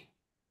week,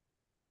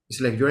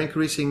 it's like you're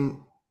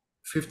increasing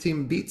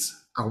 15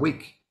 beats a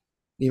week.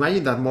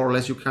 Imagine that more or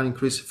less you can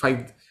increase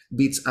 5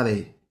 beats a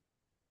day.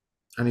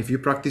 And if you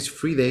practice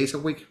 3 days a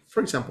week,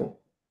 for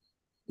example,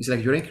 it's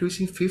like you're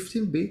increasing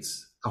 15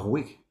 beats a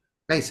week.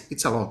 Guys,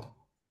 it's a lot.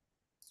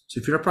 So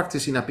if you're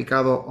practicing a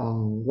picado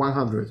on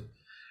 100,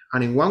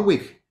 and in 1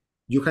 week,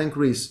 you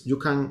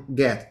can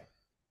get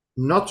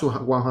not to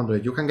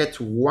 100, you can get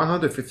to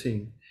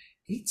 115.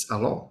 It's a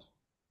lot.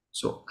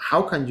 So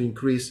how can you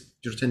increase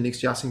your techniques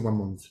just in 1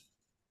 month?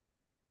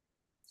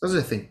 That's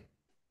the thing.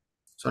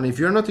 So and if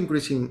you're not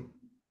increasing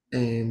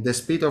the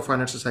speed of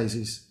an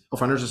exercise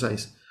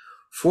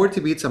 40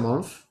 beats a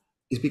month,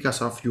 it's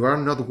because of you are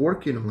not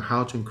working on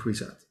how to increase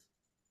that.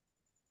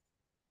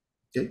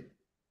 Okay.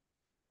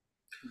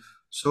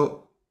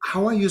 So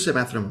how I use a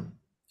metronome?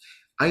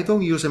 I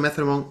don't use a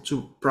metronome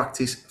to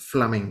practice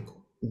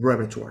flamenco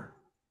repertoire.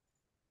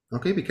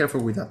 Okay, be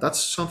careful with that.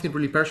 That's something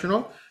really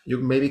personal. You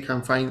maybe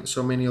can find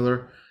so many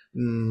other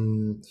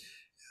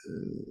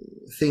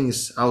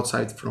things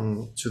outside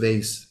from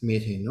today's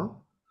meeting,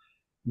 no?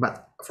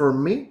 But for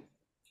me,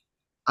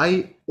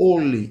 I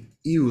only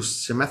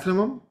use the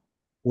metronome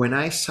when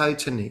I study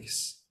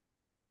techniques.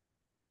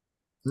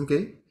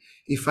 Okay,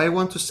 if I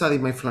want to study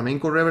my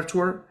flamenco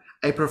repertoire,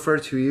 I prefer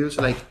to use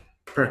like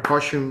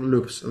percussion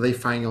loops they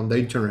find on the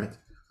internet.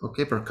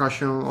 Okay,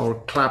 percussion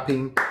or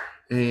clapping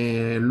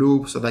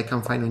loops that I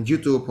can find on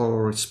YouTube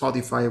or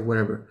Spotify,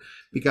 wherever.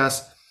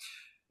 Because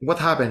what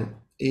happened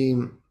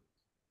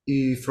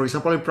if, for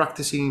example, I'm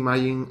practicing my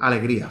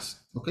alegrías.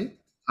 Okay,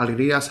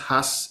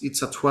 alegrías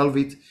it's a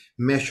 12-beat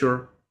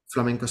measure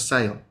flamenco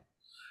style.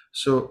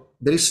 So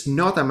there is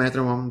not a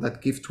metronome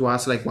that gives to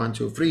us like 1,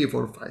 2, 3,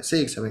 4, 5,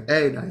 6, 7,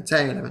 8, 9,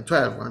 10, 11,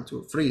 12, 1,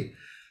 2, 3.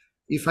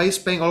 If I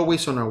spend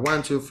always on a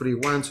 1, 2, 3,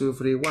 1, 2,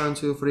 3, 1,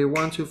 2, 3,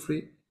 1, 2,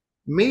 3,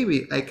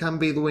 maybe I can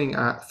be doing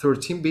a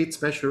 13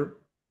 beats measure,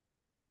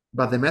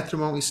 but the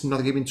metronome is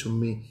not giving to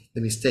me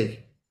the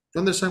mistake. You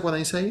understand what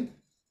I'm saying?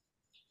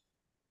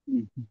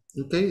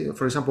 Okay,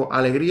 for example,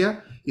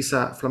 Alegría is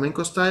a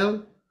flamenco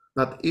style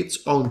that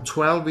it's on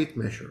 12-beat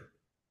measure.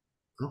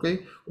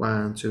 Okay,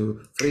 1,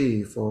 2,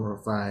 3, 4,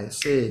 5,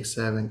 6,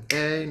 7,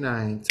 8,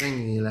 9,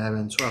 10,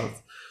 11,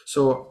 12.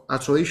 So a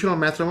traditional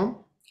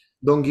metronome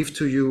don't give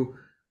to you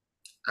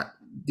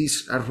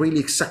this really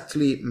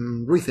exactly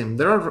rhythm.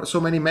 There are so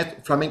many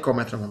flamenco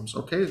metronomes,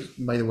 okay,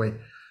 by the way,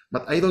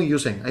 but I don't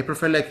use them. I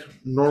prefer like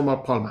normal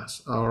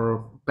palmas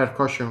or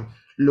percussion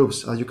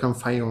loops that you can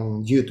find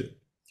on YouTube.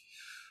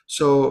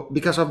 So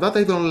because of that,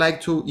 I don't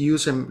like to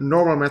use a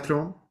normal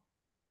metronome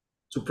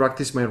to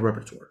practice my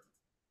repertoire,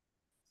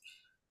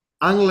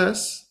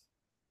 unless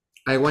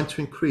I want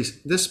to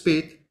increase the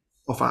speed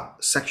of a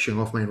section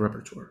of my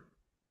repertoire.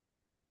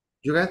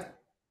 You get?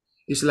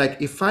 It's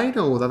like if I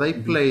know that I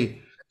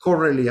play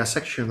currently a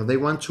section that I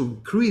want to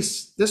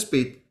increase the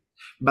speed,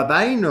 but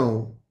I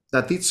know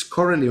that it's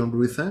currently on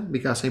rhythm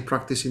because I'm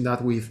practicing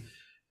that with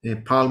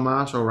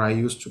palmas, or I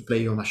used to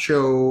play on a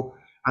show,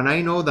 and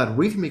I know that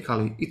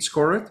rhythmically it's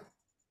correct.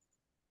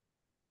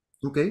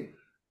 Okay,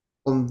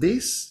 on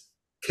this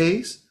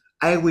case,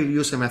 I will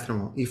use a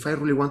metronome if I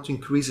really want to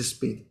increase the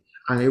speed,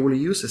 and I will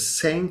use the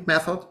same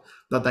method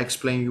that I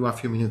explained you a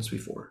few minutes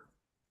before.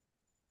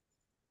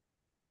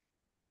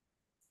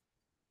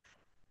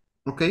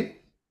 Okay,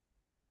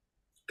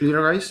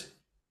 clear, guys?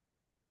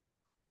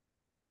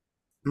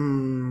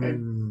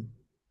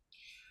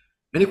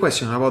 Any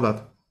question about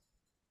that?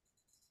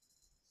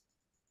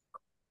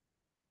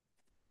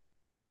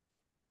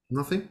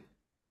 Nothing?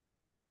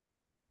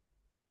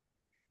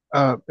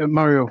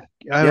 Mario,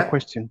 I have a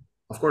question.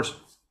 Of course.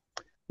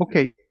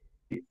 Okay,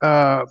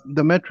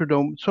 the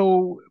metronome.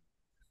 So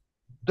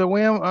the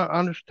way I'm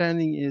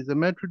understanding is the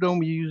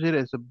metronome, you use it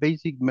as a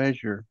basic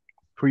measure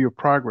for your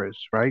progress,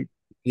 right?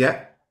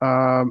 Yeah.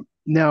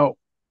 Now,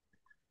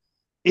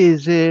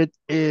 is it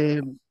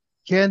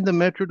can the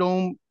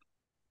metronome,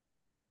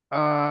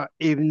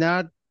 if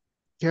not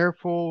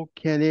careful,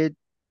 can it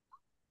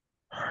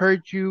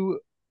hurt you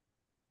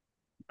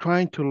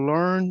trying to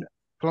learn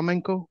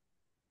flamenco?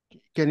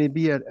 Can it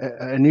be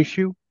an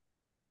issue?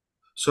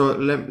 So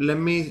let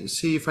me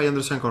see if I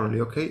understand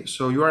correctly. Okay,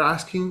 so you are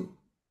asking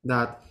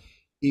that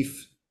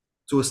if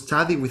to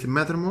study with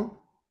metronome,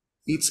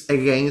 it's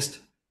against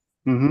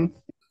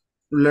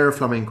learn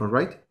flamenco,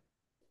 right?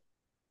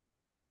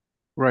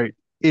 Right.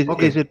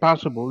 Is it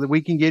possible that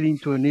we can get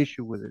into an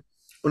issue with it?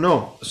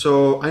 No.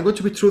 So I'm going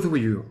to be truthful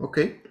with you.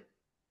 Okay.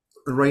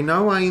 Right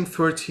now I'm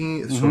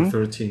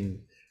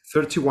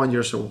 31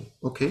 years old.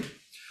 Okay.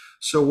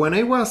 So when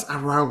I was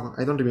around,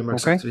 I don't remember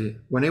exactly,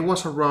 when I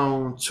was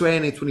around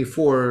 20,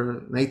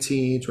 24,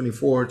 19,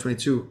 24,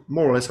 22,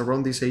 more or less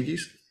around these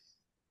ages,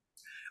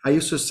 I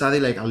used to study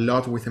like a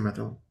lot with the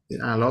metronome,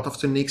 a lot of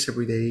techniques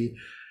every day.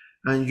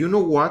 And you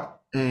know what?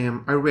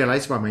 I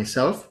realized by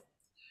myself,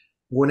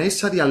 when I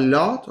study a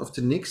lot of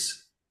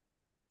techniques,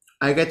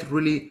 I get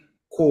really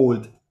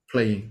cold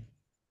playing.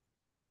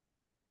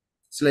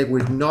 It's like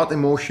with not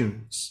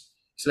emotions.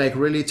 It's like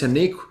really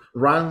technique,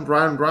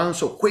 run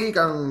so quick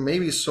and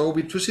maybe so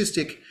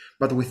virtuosistic,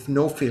 but with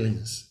no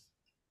feelings.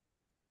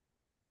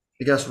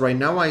 Because right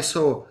now I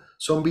saw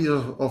some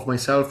videos of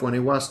myself when I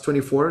was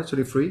 24,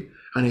 23,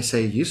 and I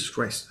say, Jesus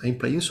Christ, I'm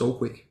playing so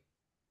quick.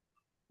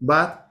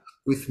 But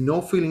with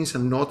no feelings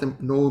and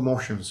no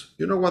emotions.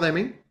 You know what I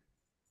mean?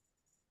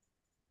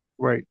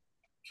 Right.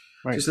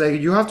 So it's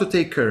like you have to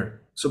take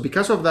care. So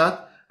because of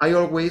that, I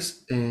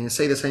always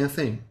say the same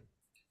thing.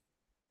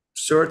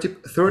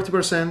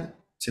 30%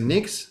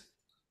 techniques,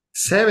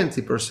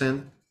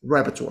 70%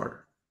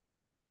 repertoire.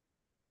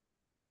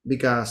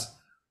 Because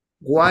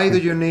why do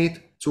you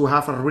need to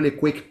have a really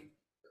quick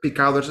pick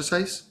out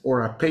exercise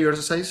or a pair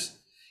exercise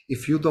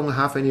if you don't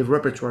have any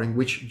repertoire in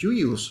which you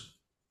use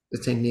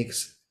the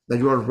techniques that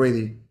you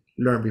already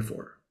learned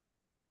before?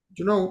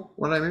 You know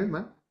what I mean,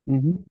 man?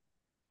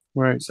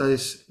 Right. So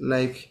it's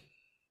like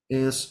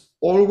is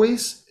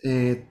always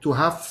to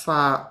have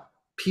a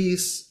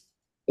piece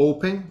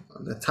open,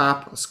 the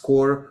tab, a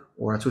score,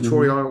 or a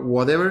tutorial,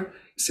 whatever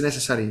is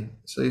necessary.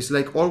 So it's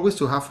like always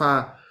to have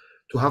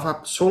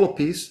a solo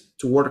piece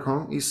to work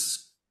on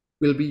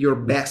will be your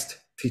best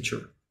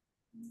teacher.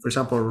 For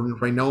example,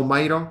 right now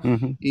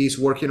Myron is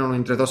working on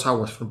Entre Dos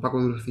Aguas from Paco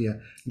de Lucía.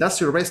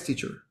 That's your best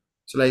teacher.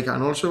 So like,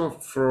 and also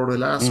for the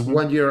last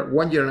 1 year,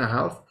 1 year and a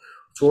half,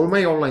 to all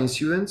my online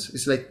students,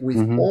 it's like with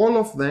all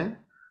of them,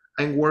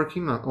 I'm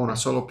working on a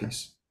solo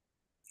piece.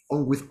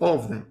 With all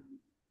of them.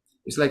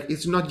 It's like,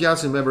 it's not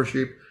just a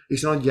membership,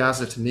 it's not just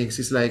the techniques,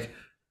 it's like,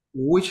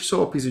 which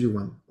solo piece do you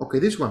want? Okay,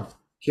 this one,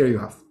 here you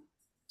have.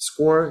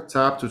 Score,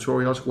 tab,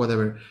 tutorials,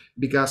 whatever.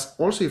 Because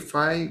also if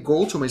I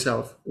go to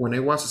myself, when I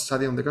was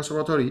studying on the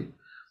conservatory,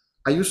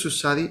 I used to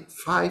study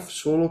 5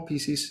 solo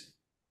pieces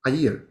a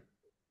year.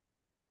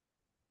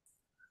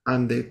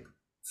 And the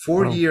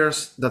 4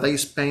 years that I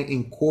spent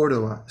in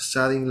Córdoba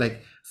studying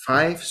like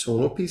 5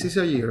 solo pieces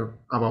a year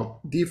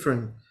about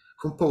different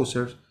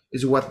composers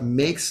is what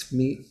makes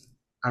me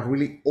a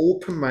really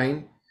open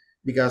mind,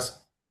 because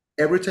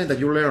every time that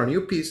you learn a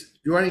new piece,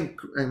 you are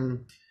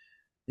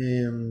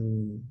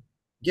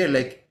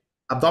like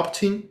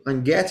adopting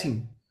and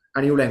getting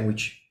a new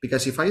language.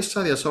 Because if I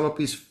study a solo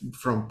piece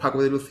from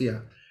Paco de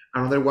Lucía,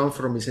 another one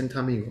from Vicente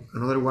Amigo,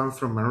 another one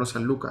from Manolo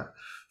Sanlúcar,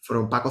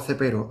 from Paco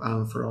Cepero,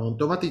 and from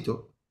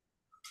Tomatito,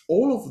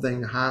 all of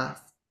them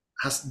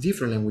has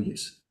different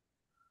languages.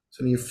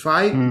 So if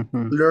I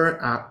learn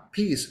a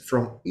piece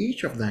from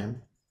each of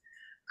them,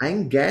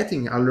 I'm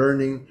getting and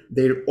learning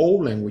their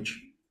own language,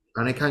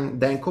 and I can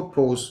then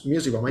compose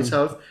music by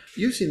myself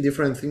using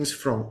different things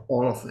from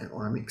all of them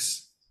on a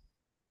mix.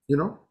 You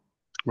know?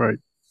 Right.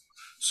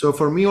 So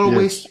for me,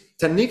 always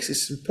techniques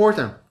is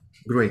important.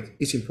 Great,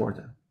 it's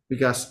important,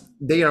 because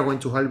they are going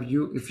to help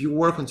you. If you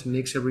work on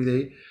techniques every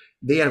day,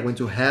 they are going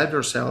to help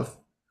yourself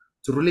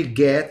to really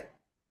get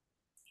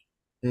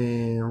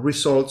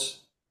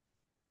results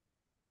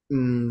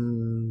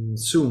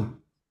soon.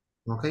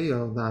 Okay,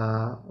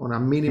 on a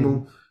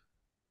minimum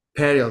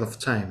period of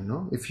time.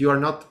 No, if you are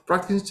not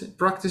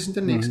practicing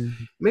techniques,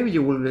 maybe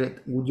you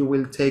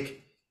will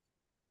take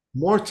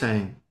more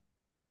time.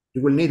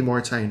 You will need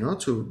more time, no,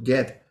 to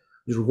get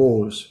your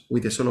goals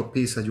with the solo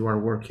piece that you are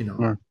working on.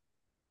 Right.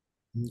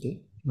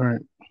 Okay.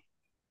 Right.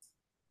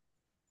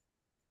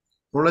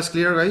 More or less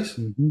clear, guys?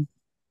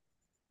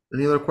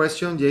 Any other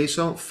question?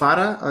 Jason?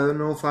 Farah? I don't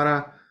know,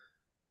 Farah,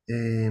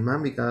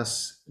 man,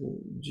 because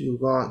you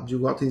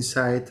got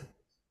inside a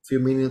few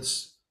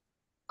minutes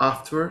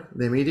after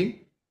the meeting.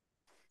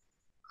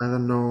 I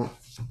don't know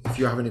if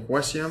you have any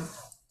question.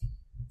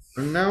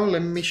 And now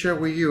let me share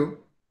with you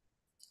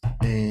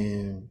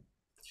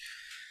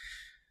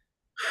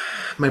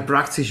my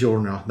practice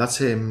journal.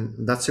 That's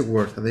a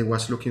word that I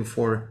was looking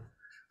for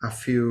a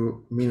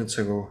few minutes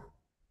ago.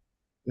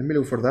 Let me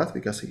look for that,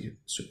 because I'm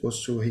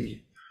supposed to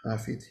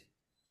have it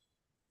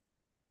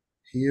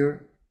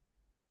here.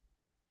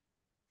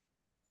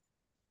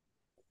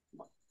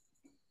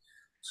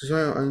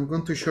 So I'm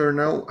going to share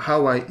now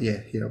how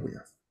here we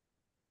have.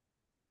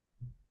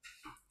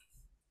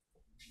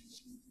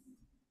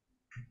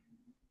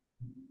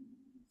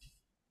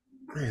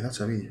 Hey, that's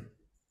a video.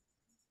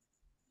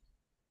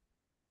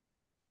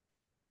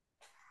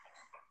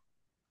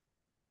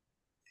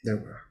 There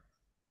we are.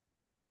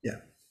 Yeah.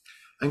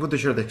 I'm going to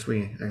share the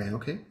screen again,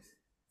 okay?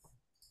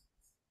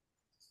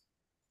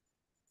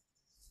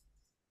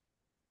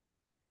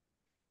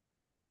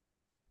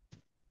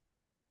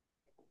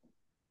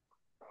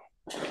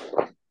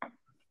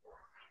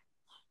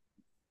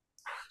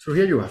 So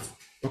here you have,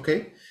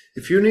 okay?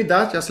 If you need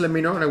that, just let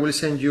me know and I will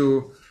send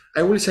you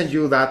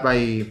that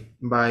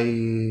by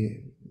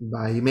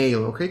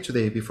email, okay,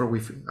 today,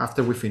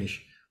 after we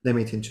finish the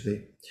meeting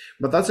today.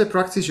 But that's a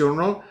practice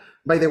journal.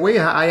 By the way,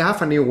 I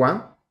have a new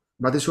one,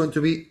 but it's going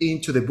to be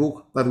into the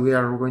book that we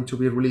are going to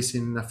be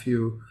releasing in a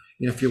few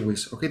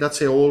weeks. Okay, that's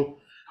the whole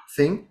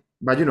thing,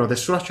 but you know, the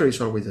structure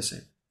is always the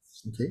same.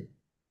 Okay.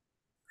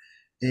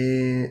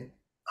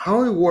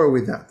 How I work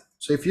with that?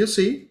 So if you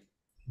see,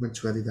 I'm going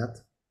to edit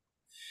that.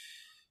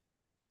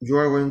 You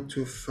are going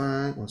to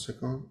find, 1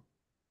 second.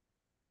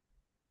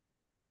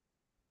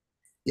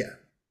 Yeah.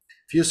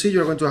 If you see,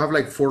 you're going to have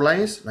like 4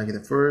 lines, like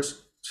the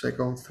first,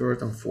 second,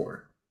 third, and fourth.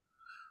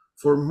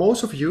 For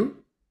most of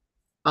you,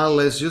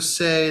 unless you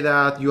say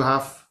that you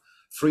have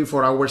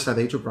 3-4 hours a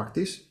day to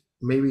practice,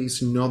 maybe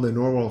it's not the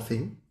normal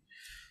thing.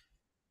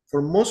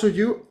 For most of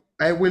you,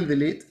 I will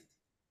delete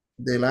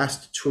the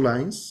last 2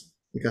 lines,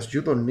 because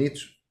you don't need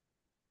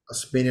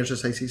as many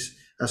exercises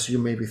as you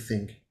maybe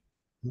think.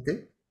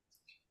 Okay?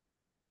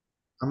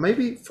 And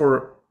maybe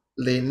for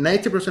the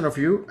 90% of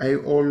you, I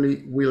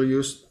only will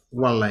use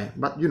 1 line,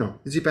 but you know,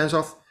 it depends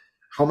of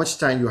how much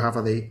time you have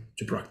a day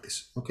to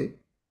practice. Okay.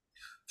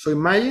 So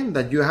imagine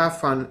that you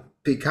have an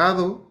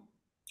picado.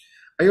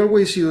 I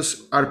always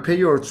use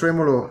arpeggio or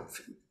tremolo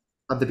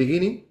at the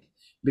beginning,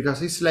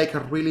 because it's like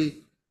a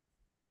really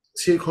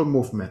circle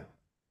movement.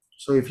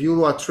 So if you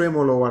do a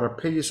tremolo or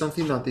arpeggio,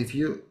 something that if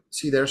you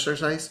see the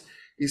exercise,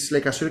 It's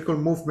like a circle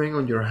movement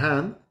on your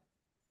hand,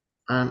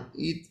 and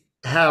it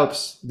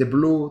helps the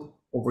blood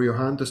over your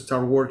hand to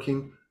start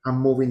working and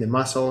moving the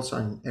muscles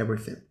and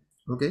everything.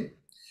 Okay,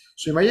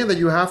 so imagine that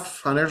you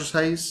have an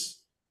exercise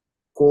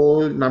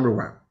called number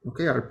one.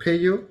 Okay,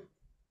 arpeggio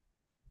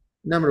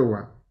number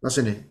one. That's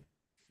the name,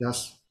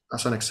 just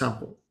as an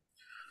example.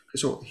 Okay,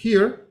 so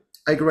here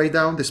I write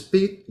down the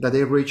speed that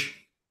they reach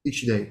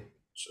each day.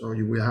 So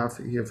you will have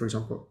here, for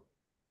example,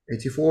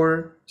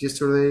 84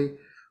 yesterday,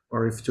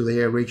 or if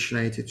today I reach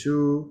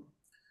 92.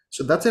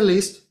 So that's a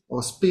list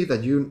of speed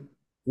that you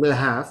will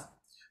have.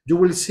 You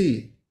will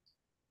see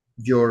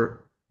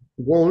your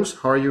goals,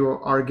 how you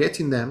are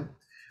getting them,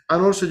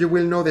 and also you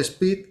will know the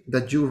speed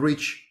that you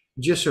reached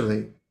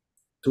yesterday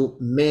to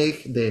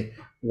make the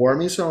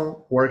warming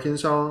zone, working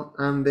zone,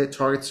 and the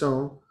target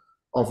zone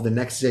of the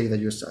next day that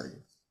you study.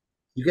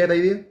 You get the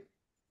idea?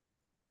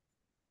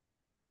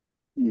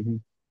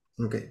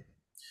 Mm-hmm. Okay.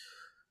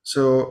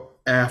 So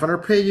I have an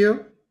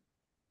arpeggio,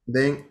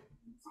 then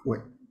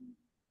wait.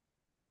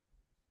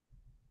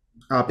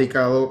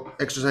 Aplicado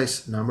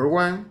exercise number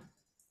one.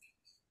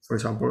 For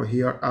example,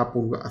 here I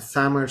put a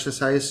thumb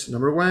exercise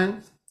number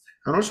one,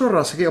 and also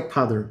rasgueo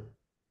pattern.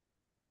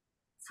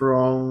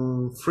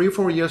 From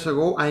 3-4 years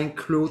ago, I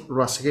include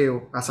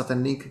rasgueo as a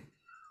technique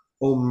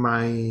on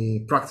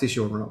my practice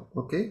journal.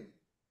 Okay,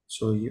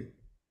 so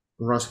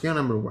rasgueo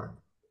number one.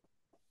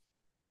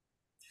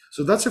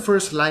 So that's the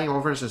first line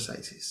of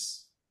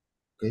exercises.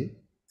 Okay,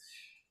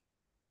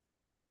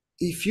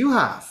 if you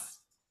have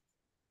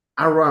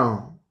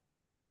around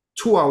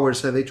 2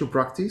 hours a day to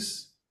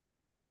practice,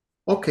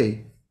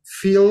 okay,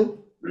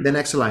 fill the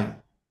next line.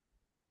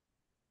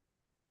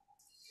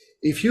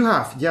 If you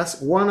have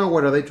just 1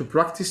 hour a day to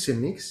practice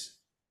techniques,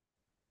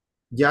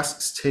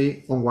 just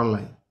stay on one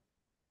line.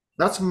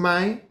 That's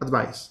my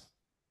advice.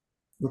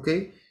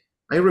 Okay,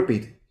 I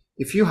repeat,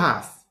 if you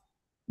have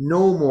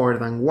no more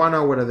than 1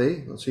 hour a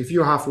day, so if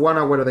you have 1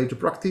 hour a day to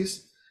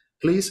practice,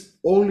 please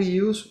only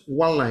use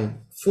one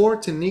line, 4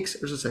 techniques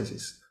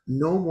exercises,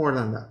 no more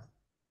than that.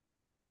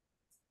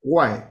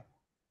 Why?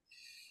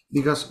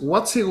 Because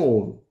what's the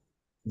goal?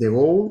 The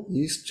goal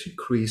is to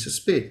increase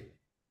speed.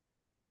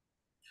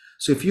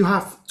 So if you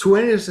have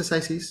 20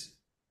 exercises,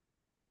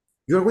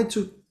 you're going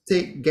to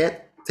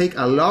take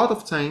a lot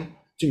of time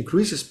to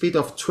increase the speed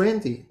of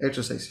 20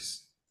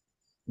 exercises,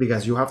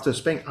 because you have to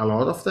spend a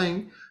lot of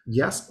time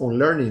just on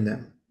learning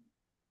them.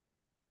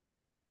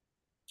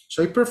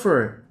 So I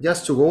prefer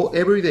just to go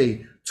every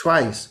day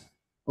twice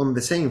on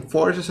the same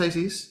 4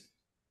 exercises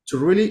to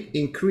really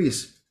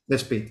increase the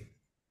speed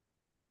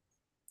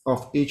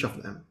of each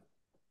of them,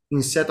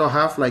 instead of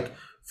have like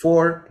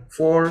 4,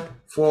 4,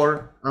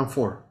 4, and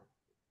 4.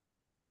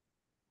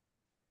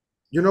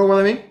 You know what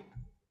I mean?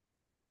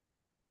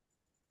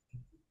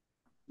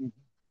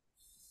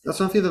 That's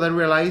something that I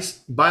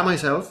realized by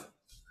myself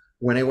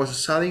when I was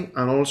studying,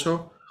 and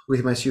also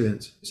with my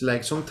students. It's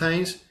like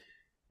sometimes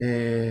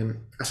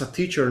as a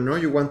teacher, no,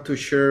 you want to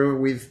share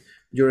with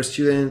your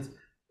student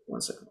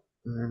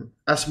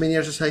as many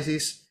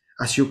exercises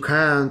as you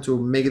can to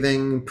make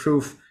them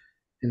improve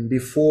and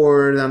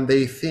before than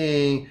they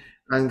think.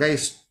 And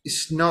guys,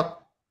 it's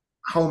not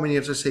how many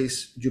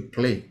exercises you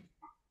play.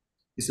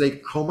 It's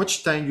like how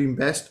much time you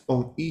invest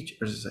on each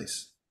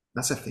exercise.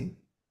 That's the thing.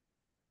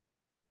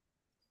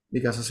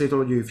 Because as I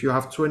told you, if you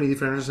have 20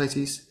 different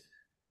exercises,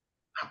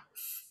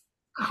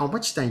 how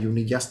much time you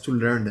need just to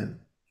learn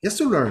them? Just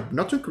to learn,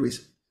 not to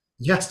increase,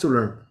 just to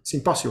learn. It's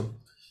impossible.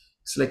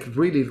 It's like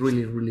really,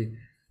 really, really,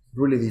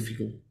 really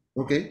difficult.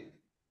 Okay.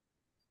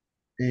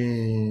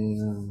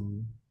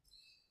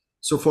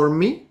 So for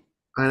me,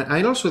 and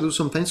I also do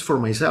sometimes for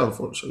myself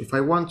also, if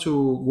I want to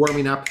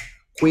warming up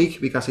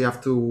quick because I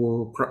have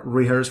to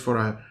rehearse for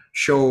a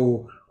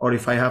show, or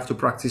if I have to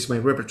practice my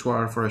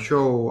repertoire for a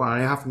show, I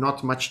have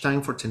not much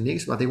time for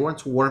techniques, but I want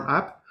to warm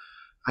up,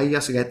 I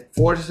just get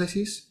 4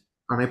 exercises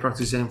and I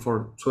practice them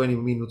for 20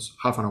 minutes,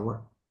 half an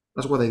hour.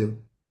 That's what I do.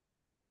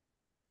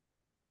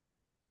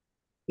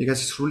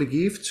 Because it's really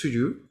give to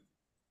you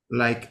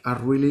like a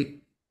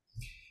really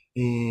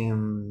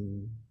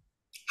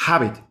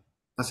habit.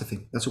 That's the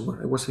thing. That's the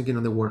word. I was thinking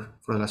on the word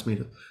for the last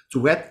minute.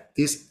 To get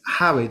this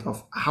habit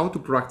of how to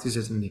practice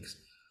the techniques.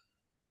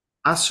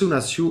 As soon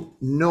as you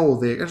know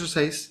the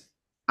exercise,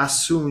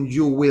 as soon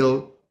you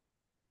will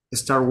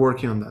start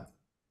working on that.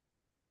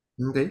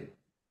 Okay?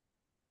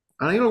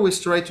 And I always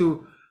try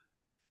to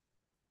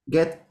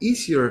get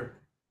easier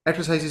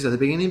exercises at the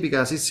beginning,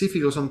 because it's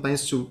difficult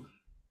sometimes to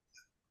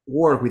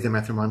work with the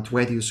metronome to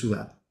get used to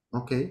that.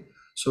 Okay?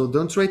 So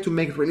don't try to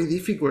make really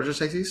difficult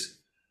exercises.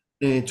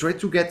 Try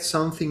to get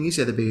something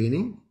easy at the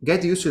beginning.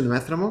 Get used to the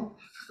metronome.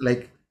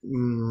 Like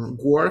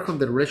work on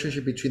the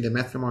relationship between the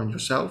metronome and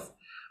yourself.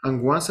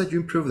 And once that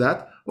you improve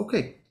that,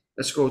 okay,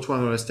 let's go to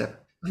another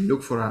step and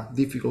look for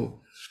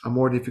a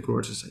more difficult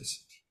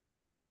exercise.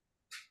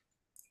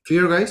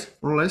 Clear, guys?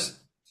 More or less?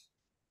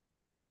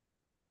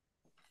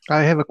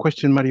 I have a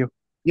question, Mario.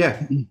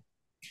 Yeah.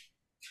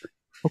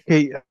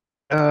 Okay.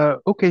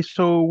 Okay.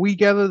 So we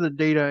gather the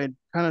data,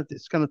 and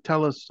it's going to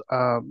tell us,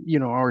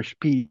 our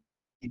speed.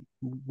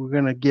 we're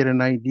going to get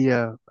an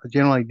idea, a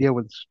general idea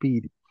with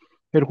speed.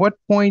 At what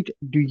point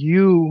do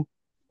you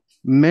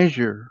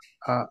measure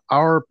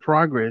our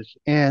progress,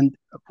 and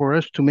for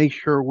us to make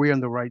sure we're on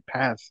the right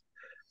path?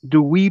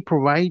 Do we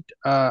provide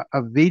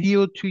a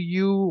video to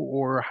you,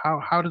 or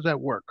how does that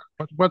work?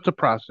 What's the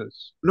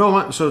process?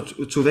 No, so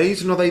today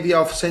is not the idea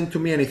of send to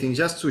me anything,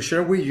 just to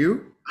share with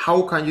you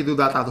how can you do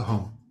that at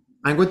home.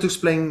 I'm going to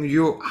explain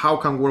you how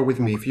can work with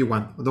me if you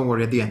want. Don't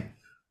worry at the end.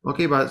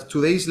 Okay, but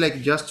today is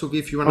like just to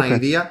give you an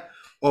idea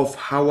of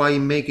how I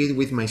make it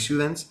with my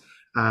students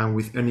and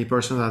with any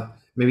person that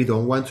maybe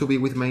don't want to be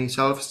with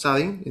myself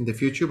studying in the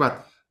future,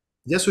 but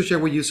just to share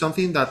with you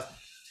something that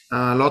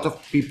a lot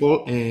of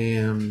people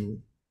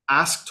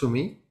ask to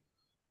me.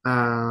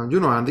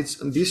 And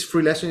this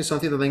free lesson is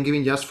something that I'm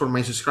giving just for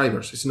my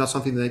subscribers. It's not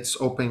something that's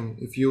open.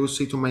 If you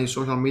see to my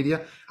social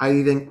media, I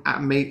didn't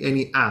make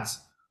any ads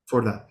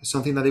for that. It's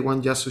something that I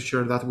want just to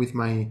share that with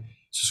my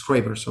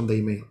subscribers on the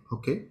email.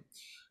 Okay.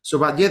 So,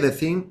 but yeah, the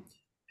thing,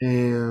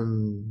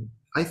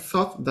 I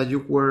thought that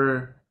you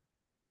were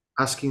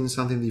asking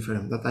something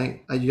different that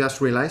I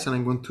just realized, and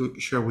I'm going to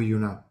share with you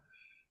now.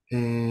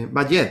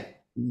 But yeah,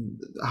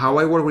 how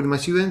I work with my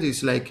students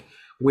is like,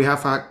 we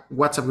have a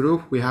WhatsApp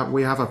group, we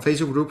have a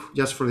Facebook group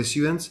just for the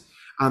students,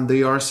 and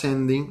they are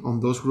sending on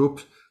those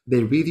groups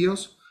their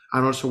videos.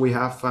 And also we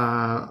have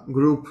a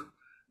group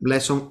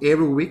lesson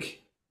every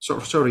week. So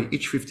sorry,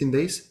 each 15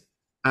 days.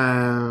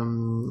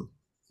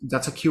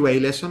 That's a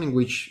QA lesson in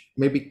which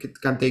maybe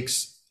it can take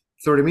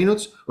 30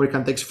 minutes or it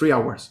can take 3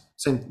 hours.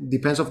 So it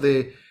depends of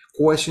the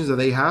questions that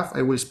they have.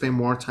 I will spend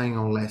more time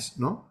or less,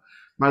 no?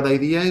 But the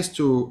idea is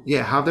to,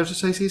 have the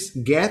exercises,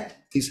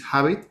 get this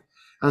habit,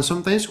 and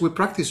sometimes we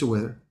practice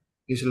together.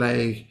 It's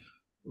like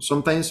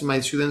sometimes my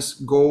students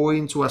go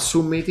into a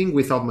Zoom meeting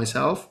without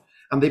myself,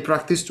 and they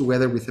practice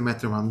together with the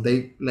metronome.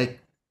 They like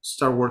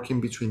start working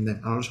between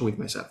them, and also with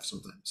myself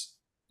sometimes.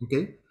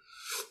 Okay.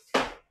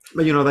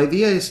 But the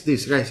idea is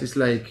this, guys. It's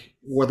like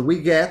what we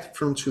get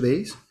from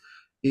today's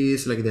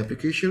is like the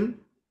application,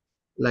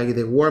 like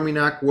the warming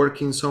up,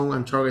 working zone,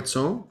 and target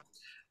zone,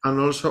 and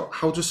also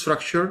how to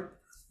structure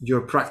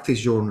your practice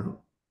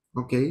journal.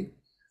 Okay.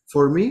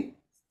 For me,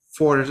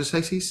 4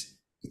 exercises,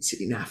 it's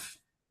enough.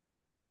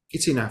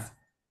 It's enough.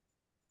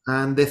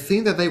 And the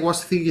thing that I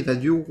was thinking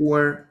that you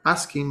were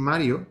asking,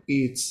 Mario,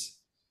 it's,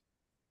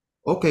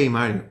 okay,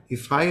 Mario,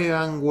 if I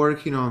am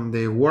working on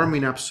the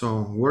warming up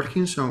zone,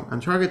 working zone,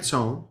 and target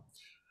zone,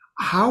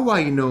 how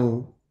I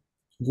know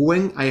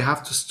when I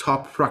have to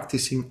stop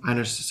practicing an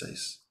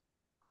exercise?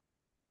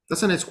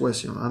 That's the next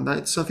question. And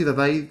that's something that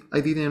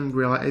I didn't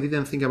realize, I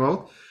didn't think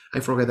about. I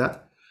forget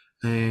that.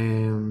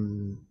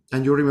 And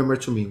you remember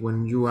to me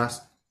when you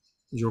asked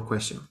your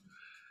question.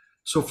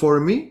 So for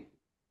me,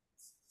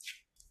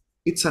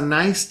 it's a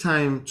nice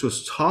time to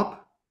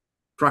stop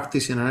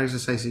practicing an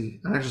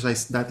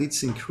exercise that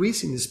it's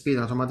increasing the speed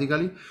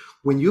automatically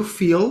when you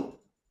feel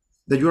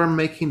that you are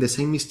making the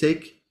same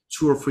mistake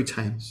 2 or 3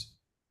 times.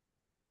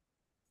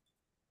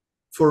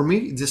 For me,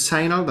 it's a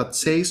signal that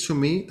says to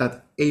me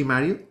that, hey,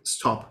 Mario,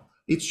 stop.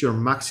 It's your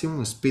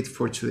maximum speed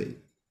for today.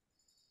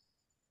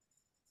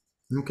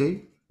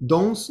 Okay?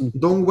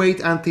 Don't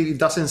wait until it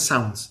doesn't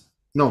sound.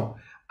 No.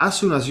 As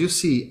soon as you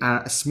see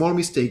a small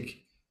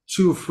mistake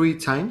 2 or 3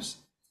 times,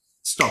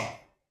 stop.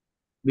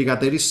 Because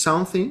there is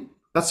something,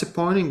 that's a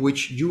point in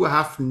which you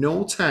have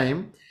no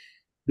time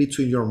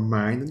between your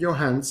mind and your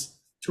hands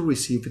to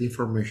receive the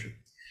information.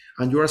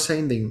 And you are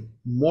sending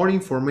more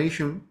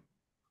information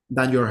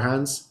than your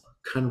hands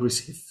can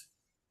receive.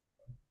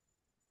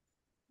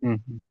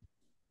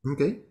 Mm-hmm.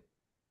 Okay?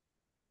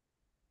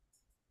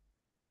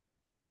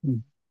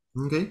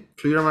 Mm-hmm. Okay,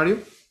 clear, Mario?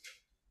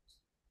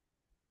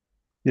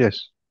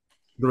 Yes.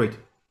 Great.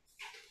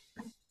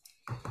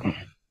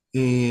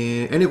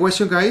 Any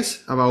question,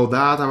 guys, about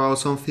that, about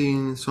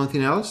something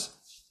else?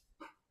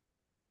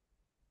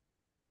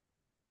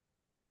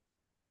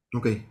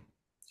 Okay.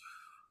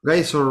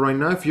 Guys, so right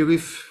now, if you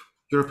give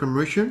your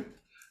permission,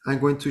 I'm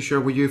going to share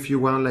with you, if you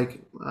want,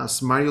 like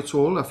as Mario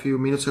told a few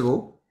minutes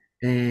ago,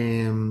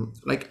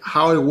 like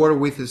how I work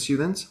with the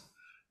students,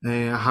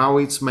 how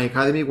it's my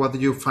academy, what do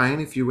you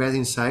find if you get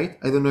inside.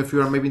 I don't know if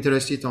you are maybe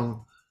interested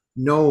on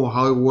know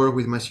how I work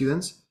with my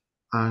students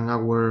and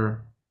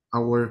our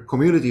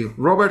community.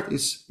 Robert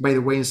is, by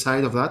the way,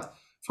 inside of that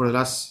for the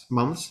last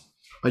months.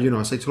 But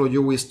as I told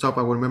you, we stopped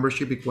our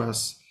membership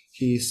because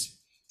he's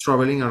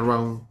traveling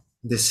around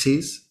the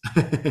seas.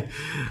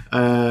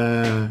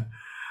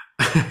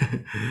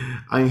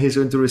 And he's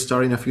going to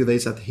restart in a few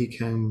days that he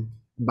can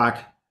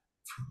back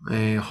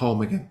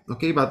home again.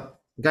 Okay, but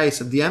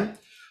guys, at the end,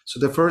 so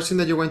the first thing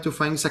that you're going to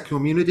find is a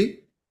community.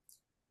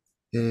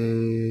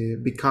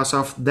 Because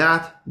of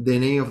that, the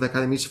name of the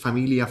academy is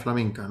Familia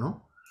Flamenca,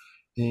 no?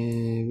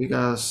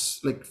 Because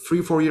like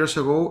 3-4 years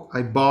ago,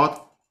 I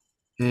bought.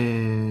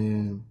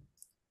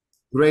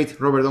 Great,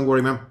 Robert, don't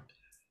worry, man.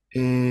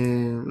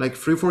 Like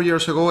 3-4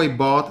 years ago, I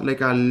bought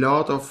like a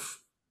lot of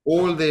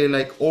all the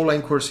like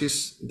online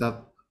courses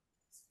that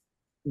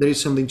there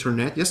is on the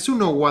internet, just to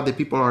know what the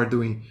people are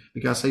doing,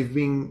 because I've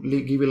been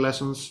giving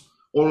lessons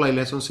online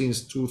lessons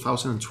since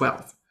 2012.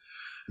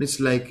 And it's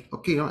like,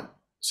 okay,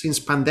 since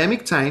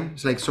pandemic time,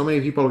 it's like so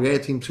many people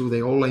get into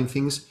the online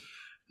things.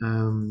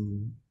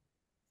 And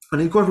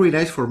it was really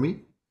nice for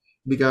me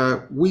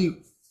because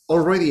we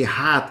already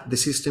had the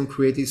system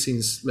created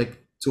since like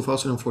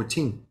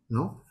 2014,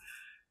 no?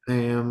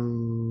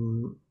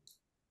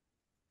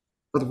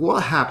 But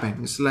what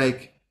happened? It's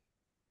like,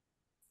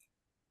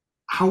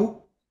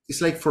 how,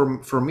 it's like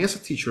for me as a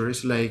teacher,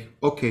 it's like,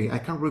 okay, I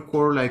can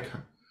record like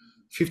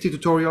 50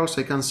 tutorials,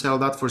 I can sell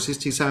that for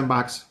 67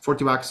 bucks,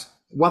 40 bucks,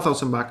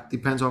 1,000 bucks,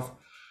 depends of,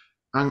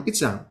 and it's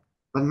done.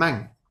 But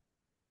man,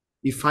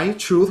 if I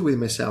truth with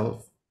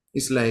myself,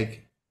 it's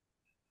like,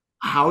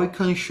 how I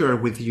can share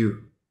with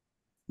you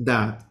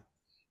that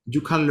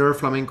you can learn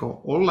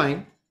flamenco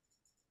online.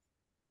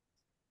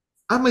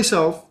 And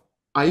myself,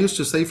 I used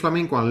to study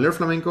flamenco and learn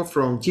flamenco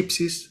from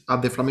gypsies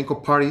at the flamenco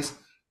parties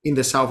in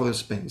the south of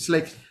Spain. It's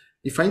like,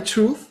 if I'm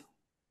truth,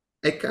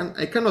 I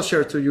cannot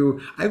share to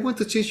you, I want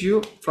to teach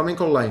you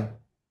flamenco online,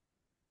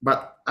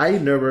 but I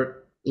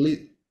never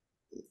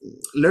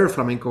learn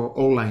flamenco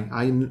online.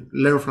 I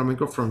learn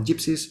flamenco from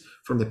gypsies,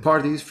 from the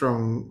parties,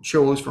 from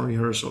shows, from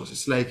rehearsals.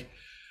 It's like,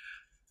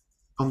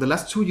 on the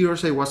last 2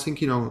 years, I was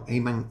thinking, hey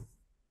man,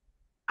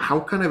 how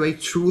can I be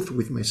truth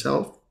with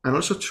myself and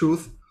also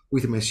truth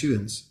with my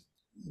students?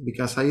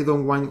 Because I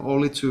don't want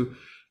only to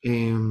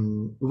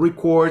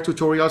record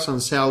tutorials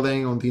and sell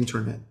them on the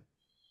internet.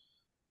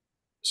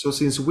 So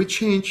since we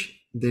changed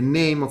the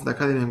name of the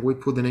academy and we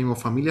put the name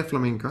of Familia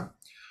Flamenca,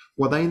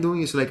 what I'm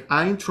doing is like,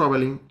 I'm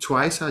traveling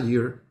twice a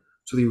year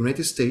to the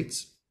United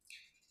States,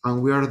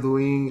 and we are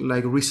doing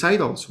like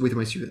recitals with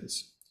my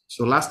students.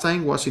 So last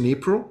time was in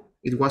April,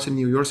 it was in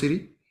New York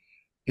City,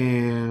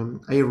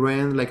 and I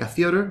ran like a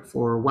theater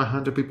for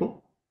 100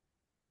 people,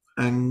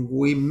 and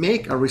we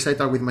make a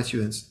recital with my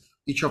students.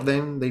 Each of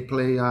them, they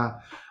play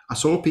a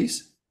solo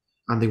piece,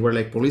 and they were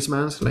like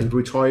policemen, like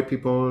retired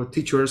people,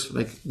 teachers,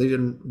 like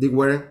they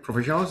weren't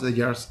professionals, they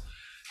just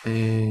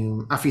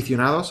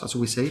aficionados, as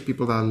we say,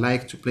 people that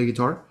like to play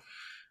guitar.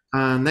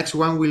 And next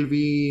one will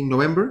be in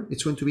November.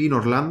 It's going to be in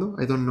Orlando.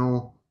 I don't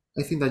know.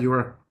 I think that you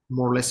are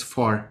more or less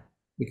far,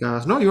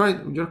 because no,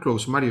 you're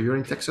close, Mario. You're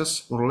in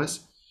Texas, more or less.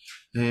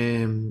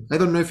 I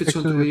don't know if it's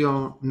going to be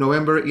on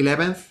November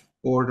 11th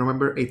or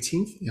November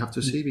 18th. You have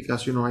to see,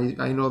 because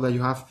I know that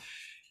you have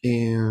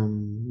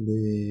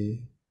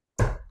the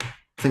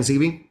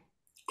Thanksgiving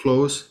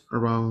close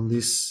around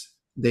this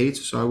date,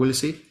 so I will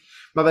see.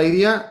 But the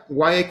idea,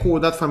 why I call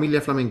that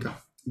Familia Flamenca,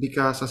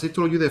 because as I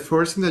told you, the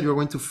first thing that you're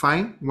going to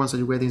find once that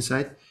you get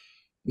inside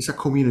is a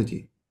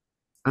community.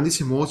 And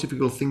this is the most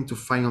difficult thing to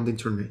find on the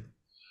internet.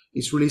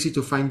 It's really easy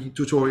to find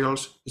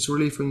tutorials, it's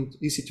really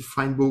easy to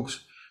find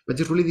books, but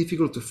it's really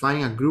difficult to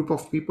find a group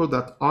of people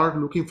that are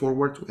looking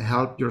forward to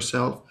help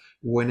yourself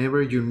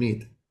whenever you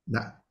need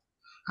that.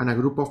 And a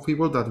group of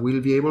people that will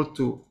be able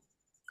to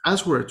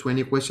answer to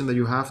any question that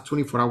you have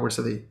 24 hours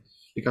a day.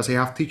 Because I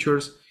have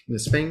teachers in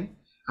Spain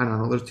and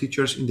another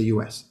teachers in the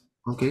US,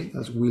 okay,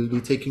 that will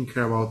be taking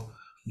care about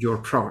your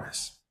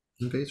progress.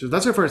 Okay, so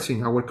that's the first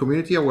thing. Our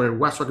community, our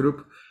WhatsApp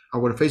group,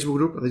 our Facebook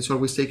group, that is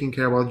always taking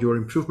care about your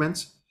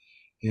improvements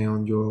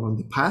and on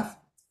the path.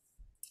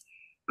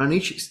 And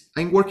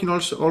I'm working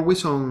also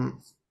always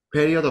on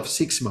period of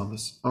 6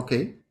 months,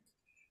 okay?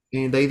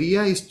 And the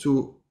idea is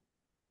to,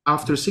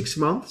 after 6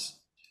 months,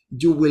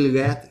 you will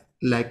get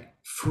like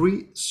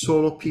 3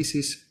 solo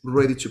pieces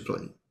ready to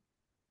play.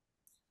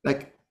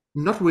 Like,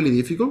 not really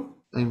difficult,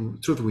 I'm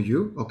truth with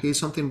you, okay?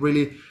 Something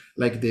really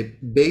like the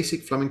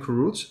basic flamenco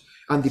roots,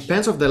 and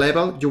depends of the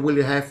level, you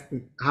will have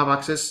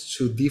access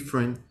to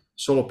different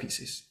solo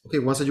pieces. Okay,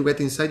 once that you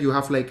get inside, you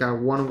have like a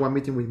one-on-one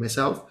meeting with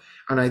myself,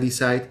 and I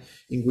decide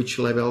in which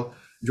level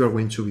you are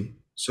going to be.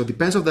 So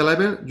depends of the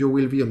level, you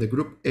will be on the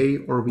group A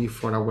or B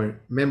for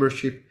our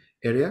membership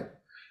area,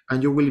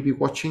 and you will be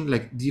watching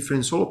like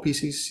different solo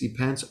pieces,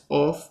 depends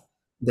of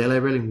the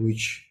level in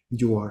which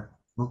you are,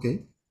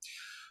 okay?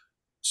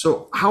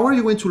 So how are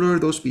you going to learn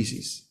those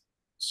pieces?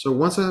 So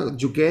once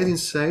you get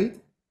inside,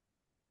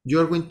 you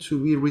are going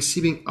to be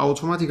receiving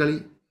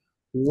automatically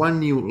one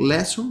new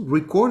lesson,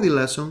 recorded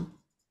lesson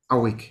a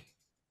week.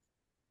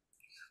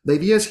 The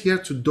idea is here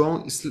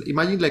to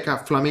imagine like a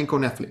flamenco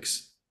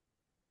Netflix.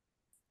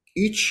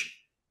 Each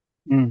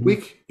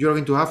week, you're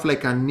going to have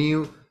like a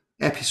new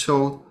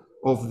episode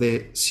of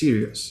the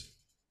series,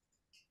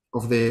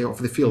 of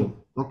the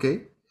film,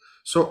 okay?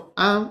 So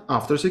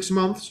after 6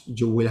 months,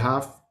 you will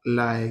have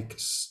like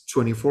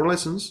 24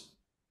 lessons,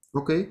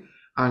 okay?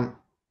 And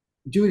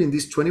during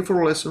these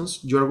 24 lessons,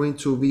 you are going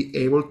to be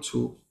able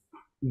to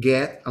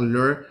get and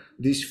learn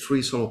these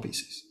 3 solo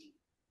pieces.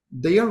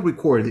 They are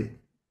recorded,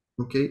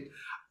 okay?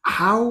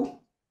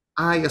 How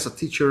I, as a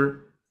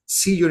teacher,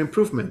 see your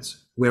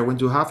improvements. We are going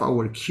to have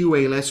our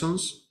QA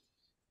lessons.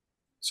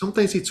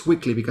 Sometimes it's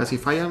weekly, because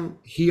if I am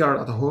here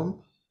at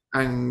home,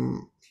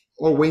 and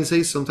or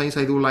Wednesdays, sometimes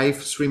I do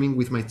live streaming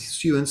with my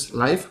students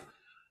live.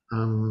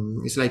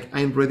 It's like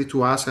I'm ready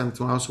to ask and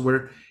to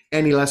answer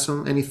any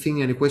lesson,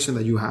 anything, any question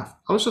that you have.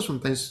 Also,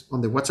 sometimes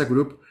on the WhatsApp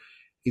group,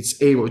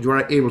 you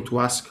are able to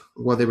ask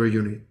whatever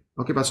you need.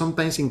 Okay, but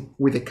sometimes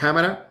with the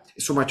camera,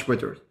 it's so much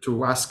better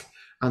to ask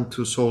and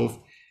to solve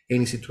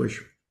any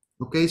situation.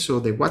 Okay, so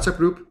the WhatsApp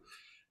group,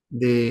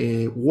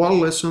 the wall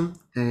lesson,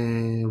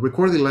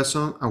 recorded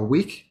lesson a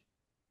week,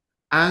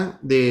 and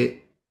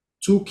the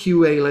 2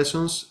 QA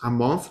lessons a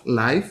month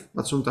live,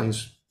 but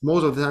sometimes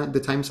most of the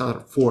times are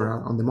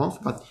 4 on the month,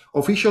 but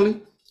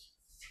officially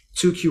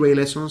 2 QA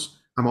lessons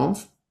a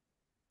month.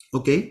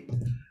 Okay,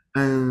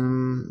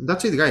 and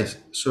that's it, guys.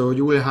 So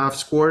you will have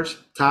scores,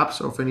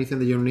 tabs of anything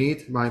that you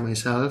need by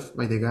myself,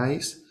 by the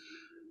guys.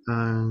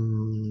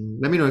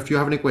 And let me know if you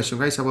have any question,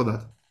 guys, about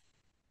that.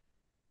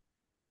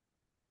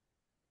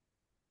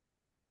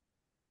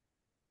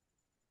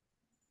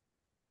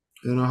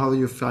 I don't know how do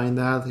you find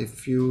that.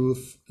 If you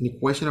any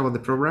question about the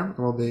program,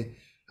 about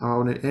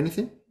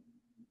anything.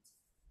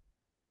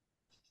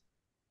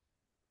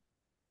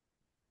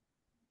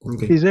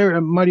 Okay. Is there,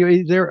 Mario?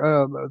 Is there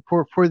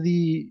for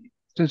the,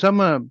 since I'm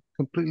a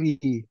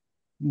completely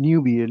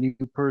newbie, a new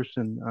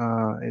person,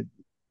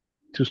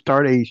 to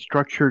start a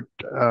structured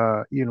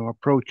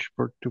approach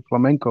to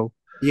flamenco,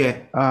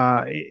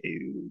 Yeah.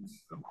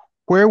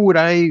 where would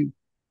I,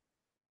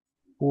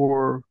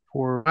 for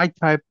my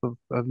type of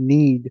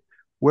need,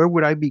 where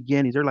would I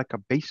begin? Is there like a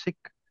basic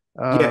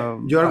Yeah.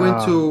 You are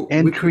going to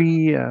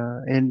entry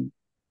and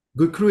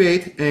we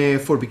create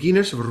for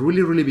beginners, for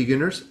really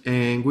beginners,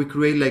 and we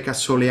create like a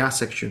solea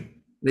section,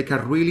 like a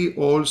really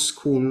old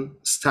school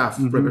staff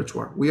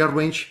repertoire. We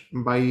arrange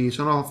by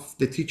some of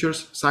the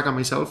teachers, Zach and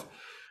myself,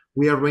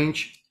 we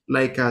arrange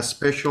like a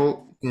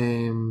special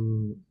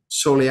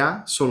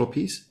solea solo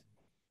piece,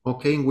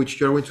 okay, in which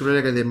you're going to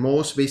relegate the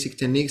most basic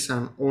techniques,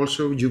 and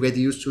also you get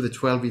used to the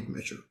 12-beat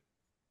measure.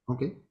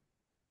 Okay.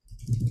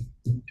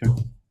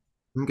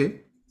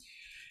 Okay.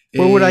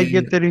 Where would I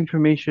get that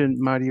information,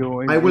 Mario?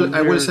 I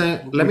will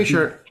send. Let me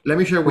share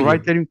with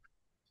you.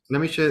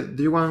 Let me share.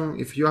 Do you want?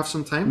 If you have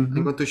some time,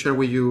 I'm going to share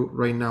with you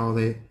right now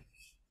the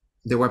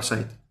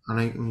website,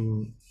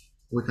 and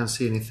we can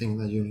see anything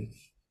that you need.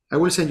 I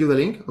will send you the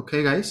link.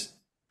 Okay, guys.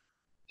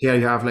 Here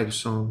you have like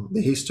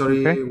the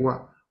history. Okay.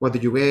 What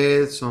did you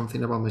get?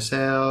 Something about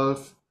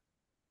myself.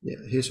 Yeah,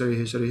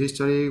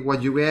 history.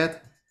 What you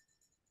get.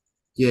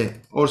 Yeah.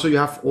 Also, you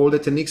have all the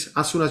techniques.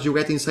 As soon as you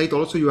get inside,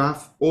 also you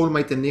have all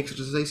my techniques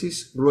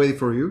exercises ready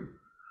for you,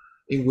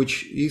 in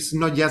which is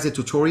not just the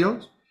tutorial.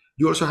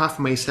 You also have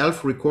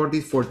myself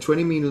recorded for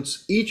 20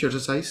 minutes each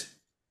exercise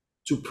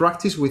to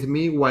practice with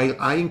me while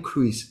I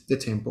increase the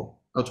tempo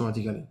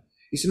automatically.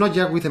 It's not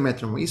just with a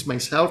metronome. It's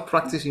myself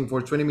practicing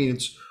for 20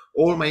 minutes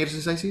all my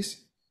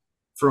exercises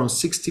from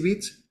 60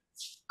 beats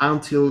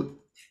until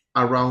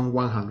around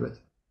 100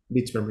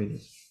 beats per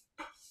minute.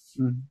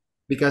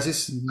 Because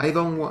it's I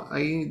don't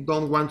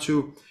want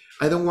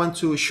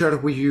to share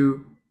with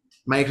you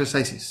my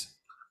exercises.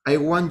 I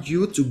want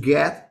you to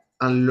get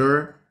and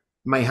learn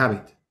my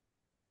habit.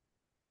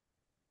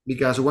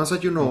 Because once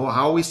that you know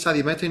how we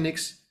study my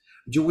techniques,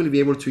 you will be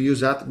able to use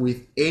that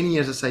with any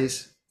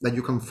exercise that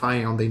you can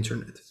find on the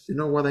internet. You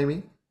know what I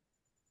mean?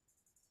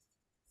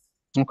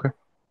 Okay.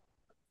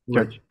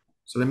 Right.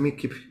 So let me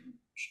keep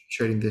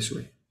sharing this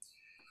way.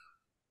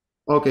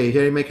 Okay,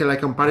 here I make a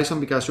like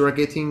comparison because you are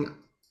getting.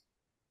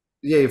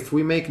 Yeah, if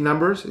we make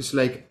numbers, it's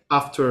like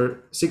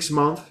after 6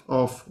 months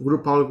of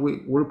group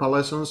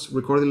lessons,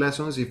 recorded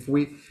lessons, if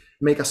we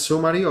make a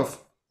summary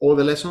of all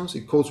the lessons,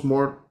 it costs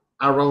more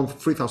around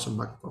 3,000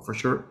 baht, for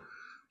sure.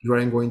 You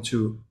aren't going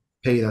to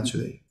pay that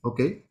today,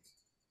 okay?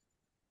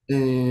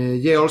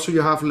 Yeah, also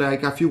you have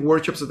like a few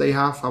workshops that they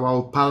have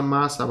about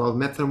palmas, about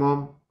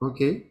metronome,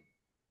 okay?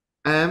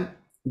 And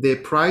the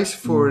price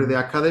for the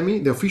academy,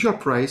 the official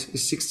price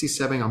is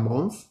 67 a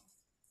month,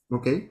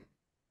 okay?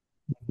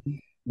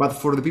 But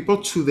for the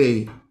people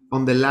today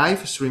on the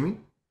live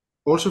streaming,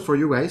 also for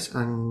you guys,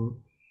 and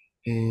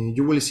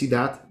you will see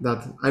that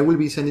I will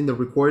be sending the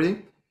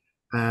recording,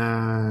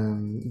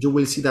 and you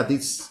will see that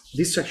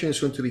this section is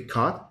going to be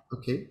cut.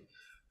 Okay,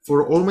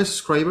 for all my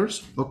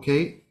subscribers,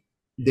 okay,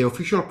 the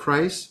official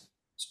price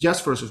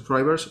just for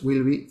subscribers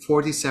will be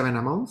 47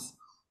 a month,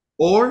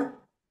 or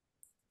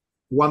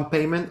one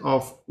payment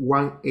of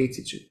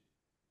 182.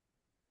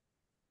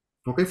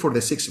 Okay, for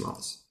the 6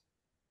 months.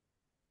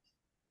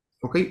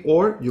 Okay,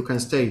 or you can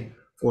stay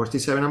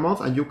 47 a month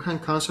and you can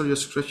cancel your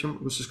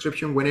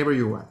subscription whenever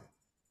you want.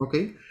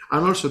 Okay,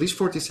 and also this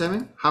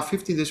 47 have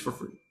 15 days for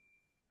free.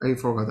 I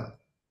forgot that.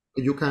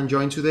 You can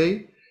join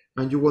today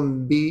and you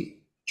won't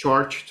be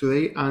charged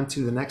today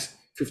until the next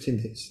 15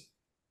 days.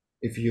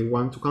 If you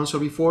want to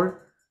cancel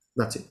before,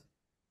 that's it.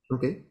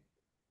 Okay,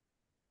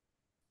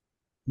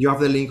 you have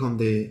the link on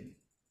the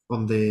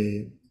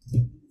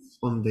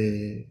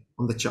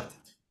chat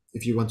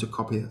if you want to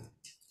copy that.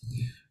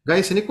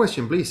 Guys, any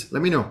question, please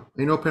let me know.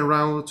 I'm open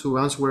round to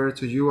answer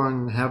to you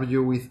and help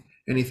you with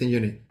anything you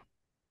need.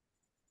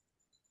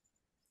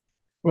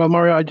 Well,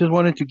 Mario, I just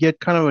wanted to get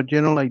kind of a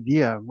general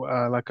idea.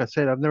 Like I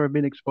said, I've never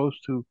been exposed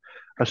to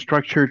a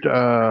structured,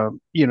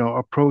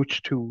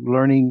 approach to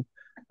learning,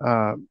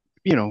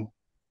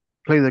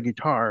 play the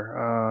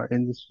guitar,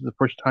 and this is the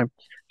first time.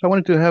 So I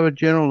wanted to have a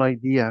general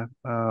idea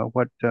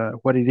what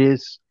it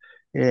is,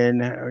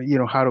 and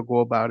how to go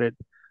about it.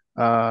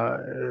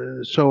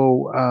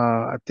 So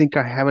I think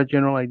I have a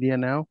general idea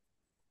now,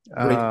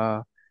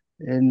 Great.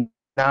 and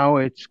now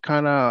it's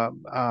kind of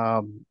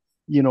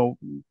you know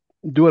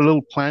do a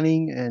little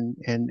planning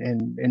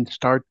and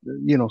start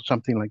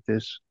something like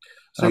this.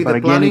 So But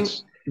again,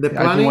 it's the I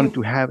just wanted planning,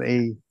 to have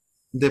a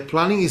the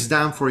planning is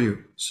done for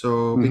you. So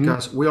mm-hmm,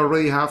 because we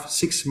already have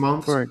 6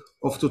 months correct,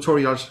 of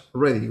tutorials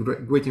ready,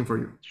 waiting for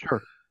you.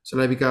 sure, So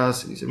like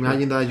because sure,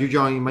 imagine that you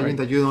join, imagine right,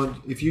 that you don't,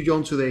 if you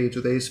join today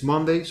is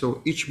Monday.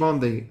 So each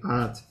Monday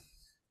at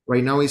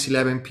right now it's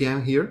 11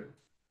 p.m. here.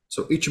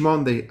 So each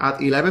Monday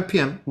at 11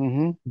 p.m.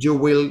 mm-hmm, you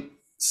will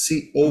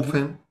see mm-hmm,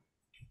 open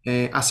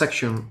a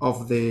section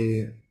of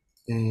a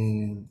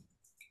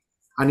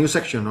new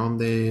section on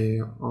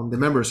the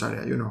members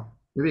area.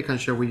 Maybe I can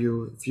share with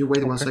you. If you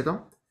wait one okay,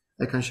 second,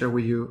 I can share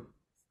with you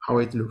how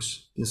it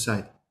looks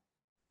inside.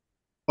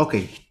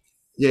 Okay,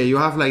 yeah, you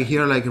have like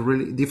here like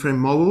really different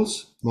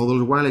modules.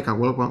 Module one, like a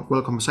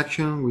welcome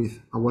section with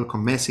a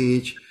welcome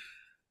message,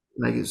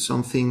 like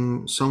some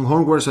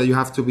homework that you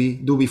have to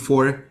do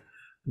before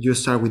you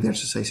start with the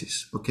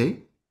exercises.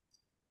 Okay,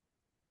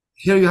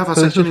 here you have a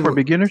so this section is for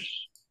beginners.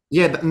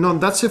 yeah, no,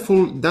 that's a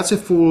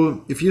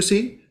full. If you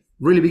see,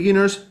 really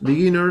beginners.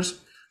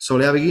 So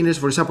they are beginners.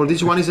 For example,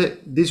 this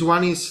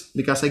one is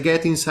because I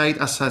get inside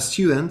as a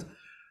student.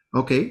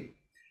 Okay,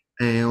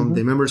 on Mm-hmm,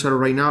 the members are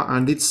right now,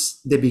 and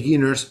it's the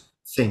beginners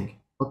thing.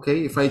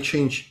 Okay, if I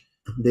change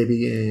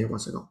the one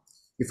second,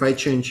 if I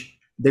change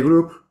the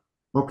group,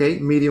 okay,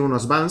 medium or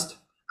advanced,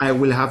 I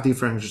will have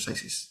different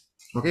exercises.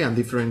 Okay, and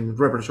different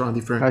repertoire and I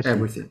different see.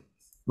 everything.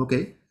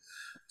 Okay.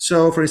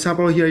 So for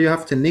example, here you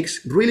have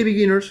techniques, really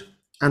beginners,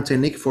 and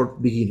technique for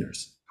beginners.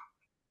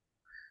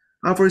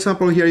 And for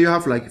example, here you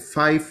have like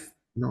five,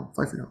 no.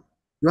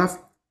 You have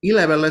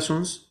 11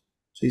 lessons.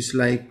 So it's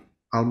like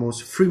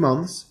almost 3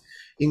 months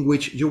in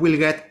which you will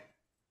get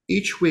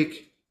each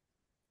week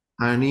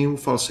a new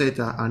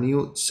falsetto, a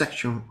new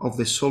section of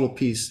the solo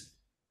piece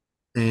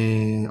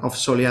of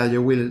Soleá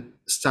you will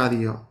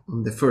study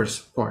on the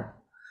first part.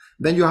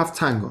 Then you have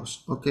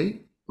tangos,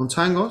 okay? On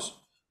tangos,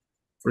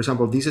 for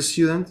example,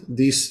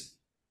 this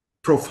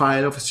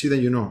profile of a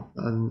student,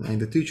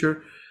 and the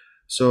teacher,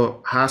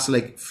 so has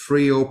like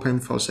 3 open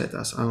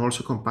falsettas and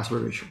also compass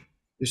variation.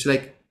 It's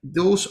like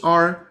those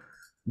are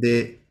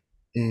the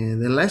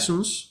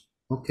lessons,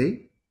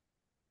 okay,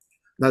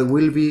 that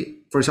will be,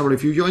 for example,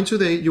 if you join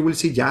today, you will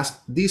see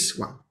just this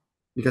one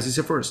because it's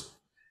the first.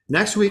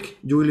 Next week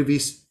you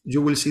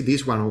will see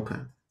this one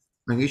open,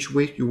 and each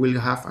week you will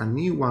have a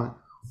new one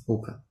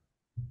open.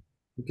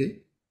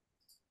 Okay,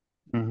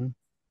 Mm-hmm.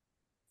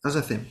 that's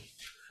the thing.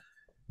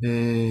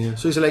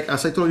 So it's like,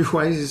 as I told you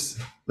guys, it's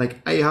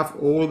like I have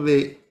all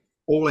the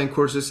online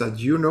courses that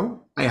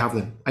I have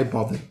them. I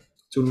bought them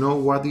to know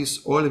what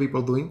is all the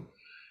people doing.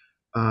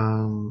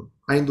 I'm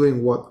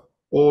doing what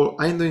all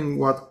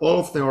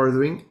of them are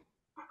doing,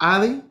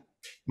 adding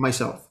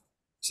myself.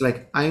 It's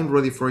like I'm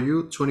ready for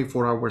you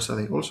 24 hours a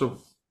day.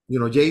 Also,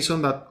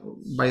 Jason, that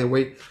by the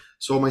way,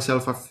 saw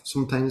myself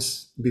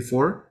sometimes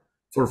before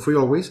for free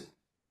always.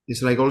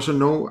 It's like also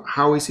know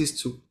how it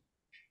is to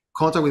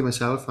contact with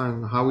myself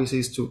and how it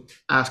is to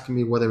ask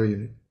me whatever you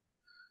need.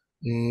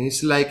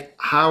 It's like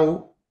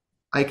how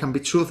I can be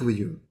truth with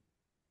you.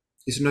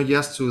 It's not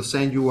just to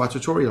send you a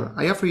tutorial.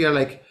 I have here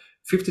like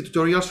 50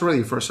 tutorials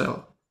ready for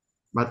sale,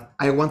 but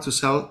I want to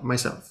sell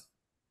myself,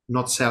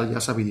 not sell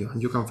just a video.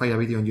 And you can find a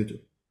video on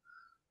YouTube.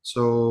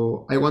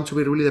 So I want to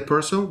be really the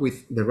person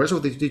with the rest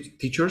of the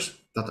teachers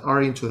that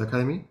are into the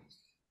academy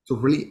to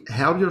really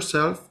help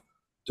yourself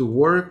to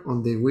work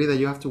on the way that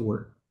you have to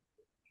work.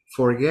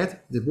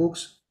 Forget the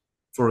books,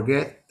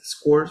 forget the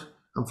scores,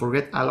 and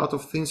forget a lot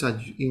of things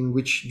in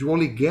which you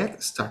only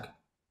get stuck.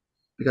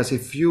 Because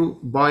if you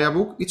buy a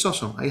book, it's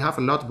awesome. I have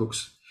a lot of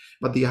books,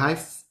 but I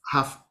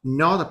have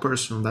not a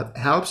person that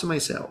helps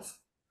myself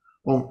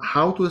on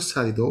how to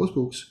study those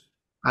books.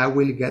 I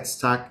will get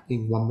stuck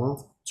in 1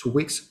 month, 2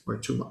 weeks, or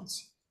 2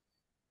 months.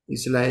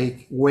 It's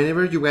like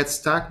whenever you get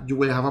stuck, you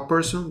will have a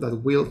person that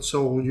will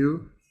tell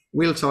you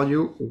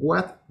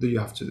what do you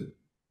have to do.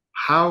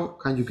 How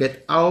can you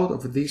get out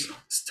of this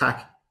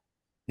stuck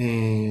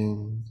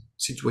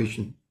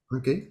situation?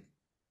 Okay.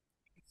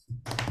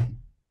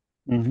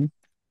 Mm-hmm.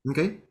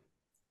 Okay.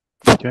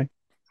 Okay.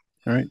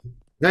 All right.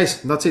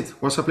 Guys, that's it.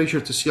 It was a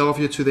pleasure to see all of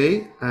you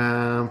today.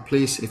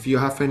 Please, if you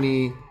have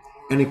any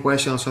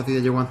questions or something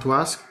that you want to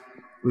ask,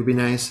 it would be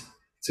nice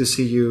to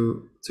see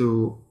you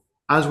to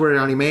answer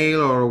an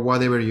email or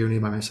whatever you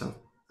need by myself.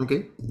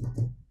 Okay.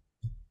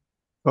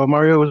 Well,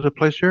 Mario, it was a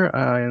pleasure.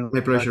 And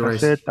My pleasure, like I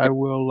guys. said, I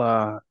will,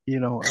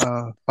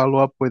 follow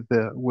up with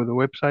the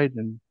website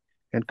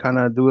and kind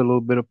of do a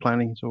little bit of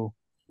planning. So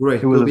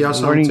Great. it was Would a be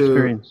awesome learning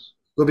experience.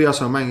 Would be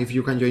awesome, man, if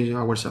you can join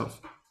ourselves.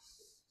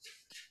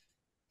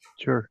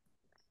 Sure.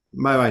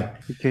 Bye bye.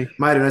 Okay.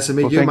 Myron, nice to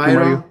meet Well, you. thank you,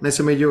 Mario. Myron, nice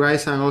to meet you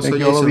guys, and also Thank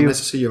you, all of Jason, you. nice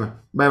to see you.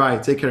 Bye bye.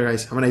 Take care,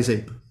 guys. Have a nice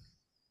day.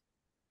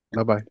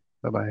 Bye bye.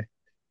 Bye bye.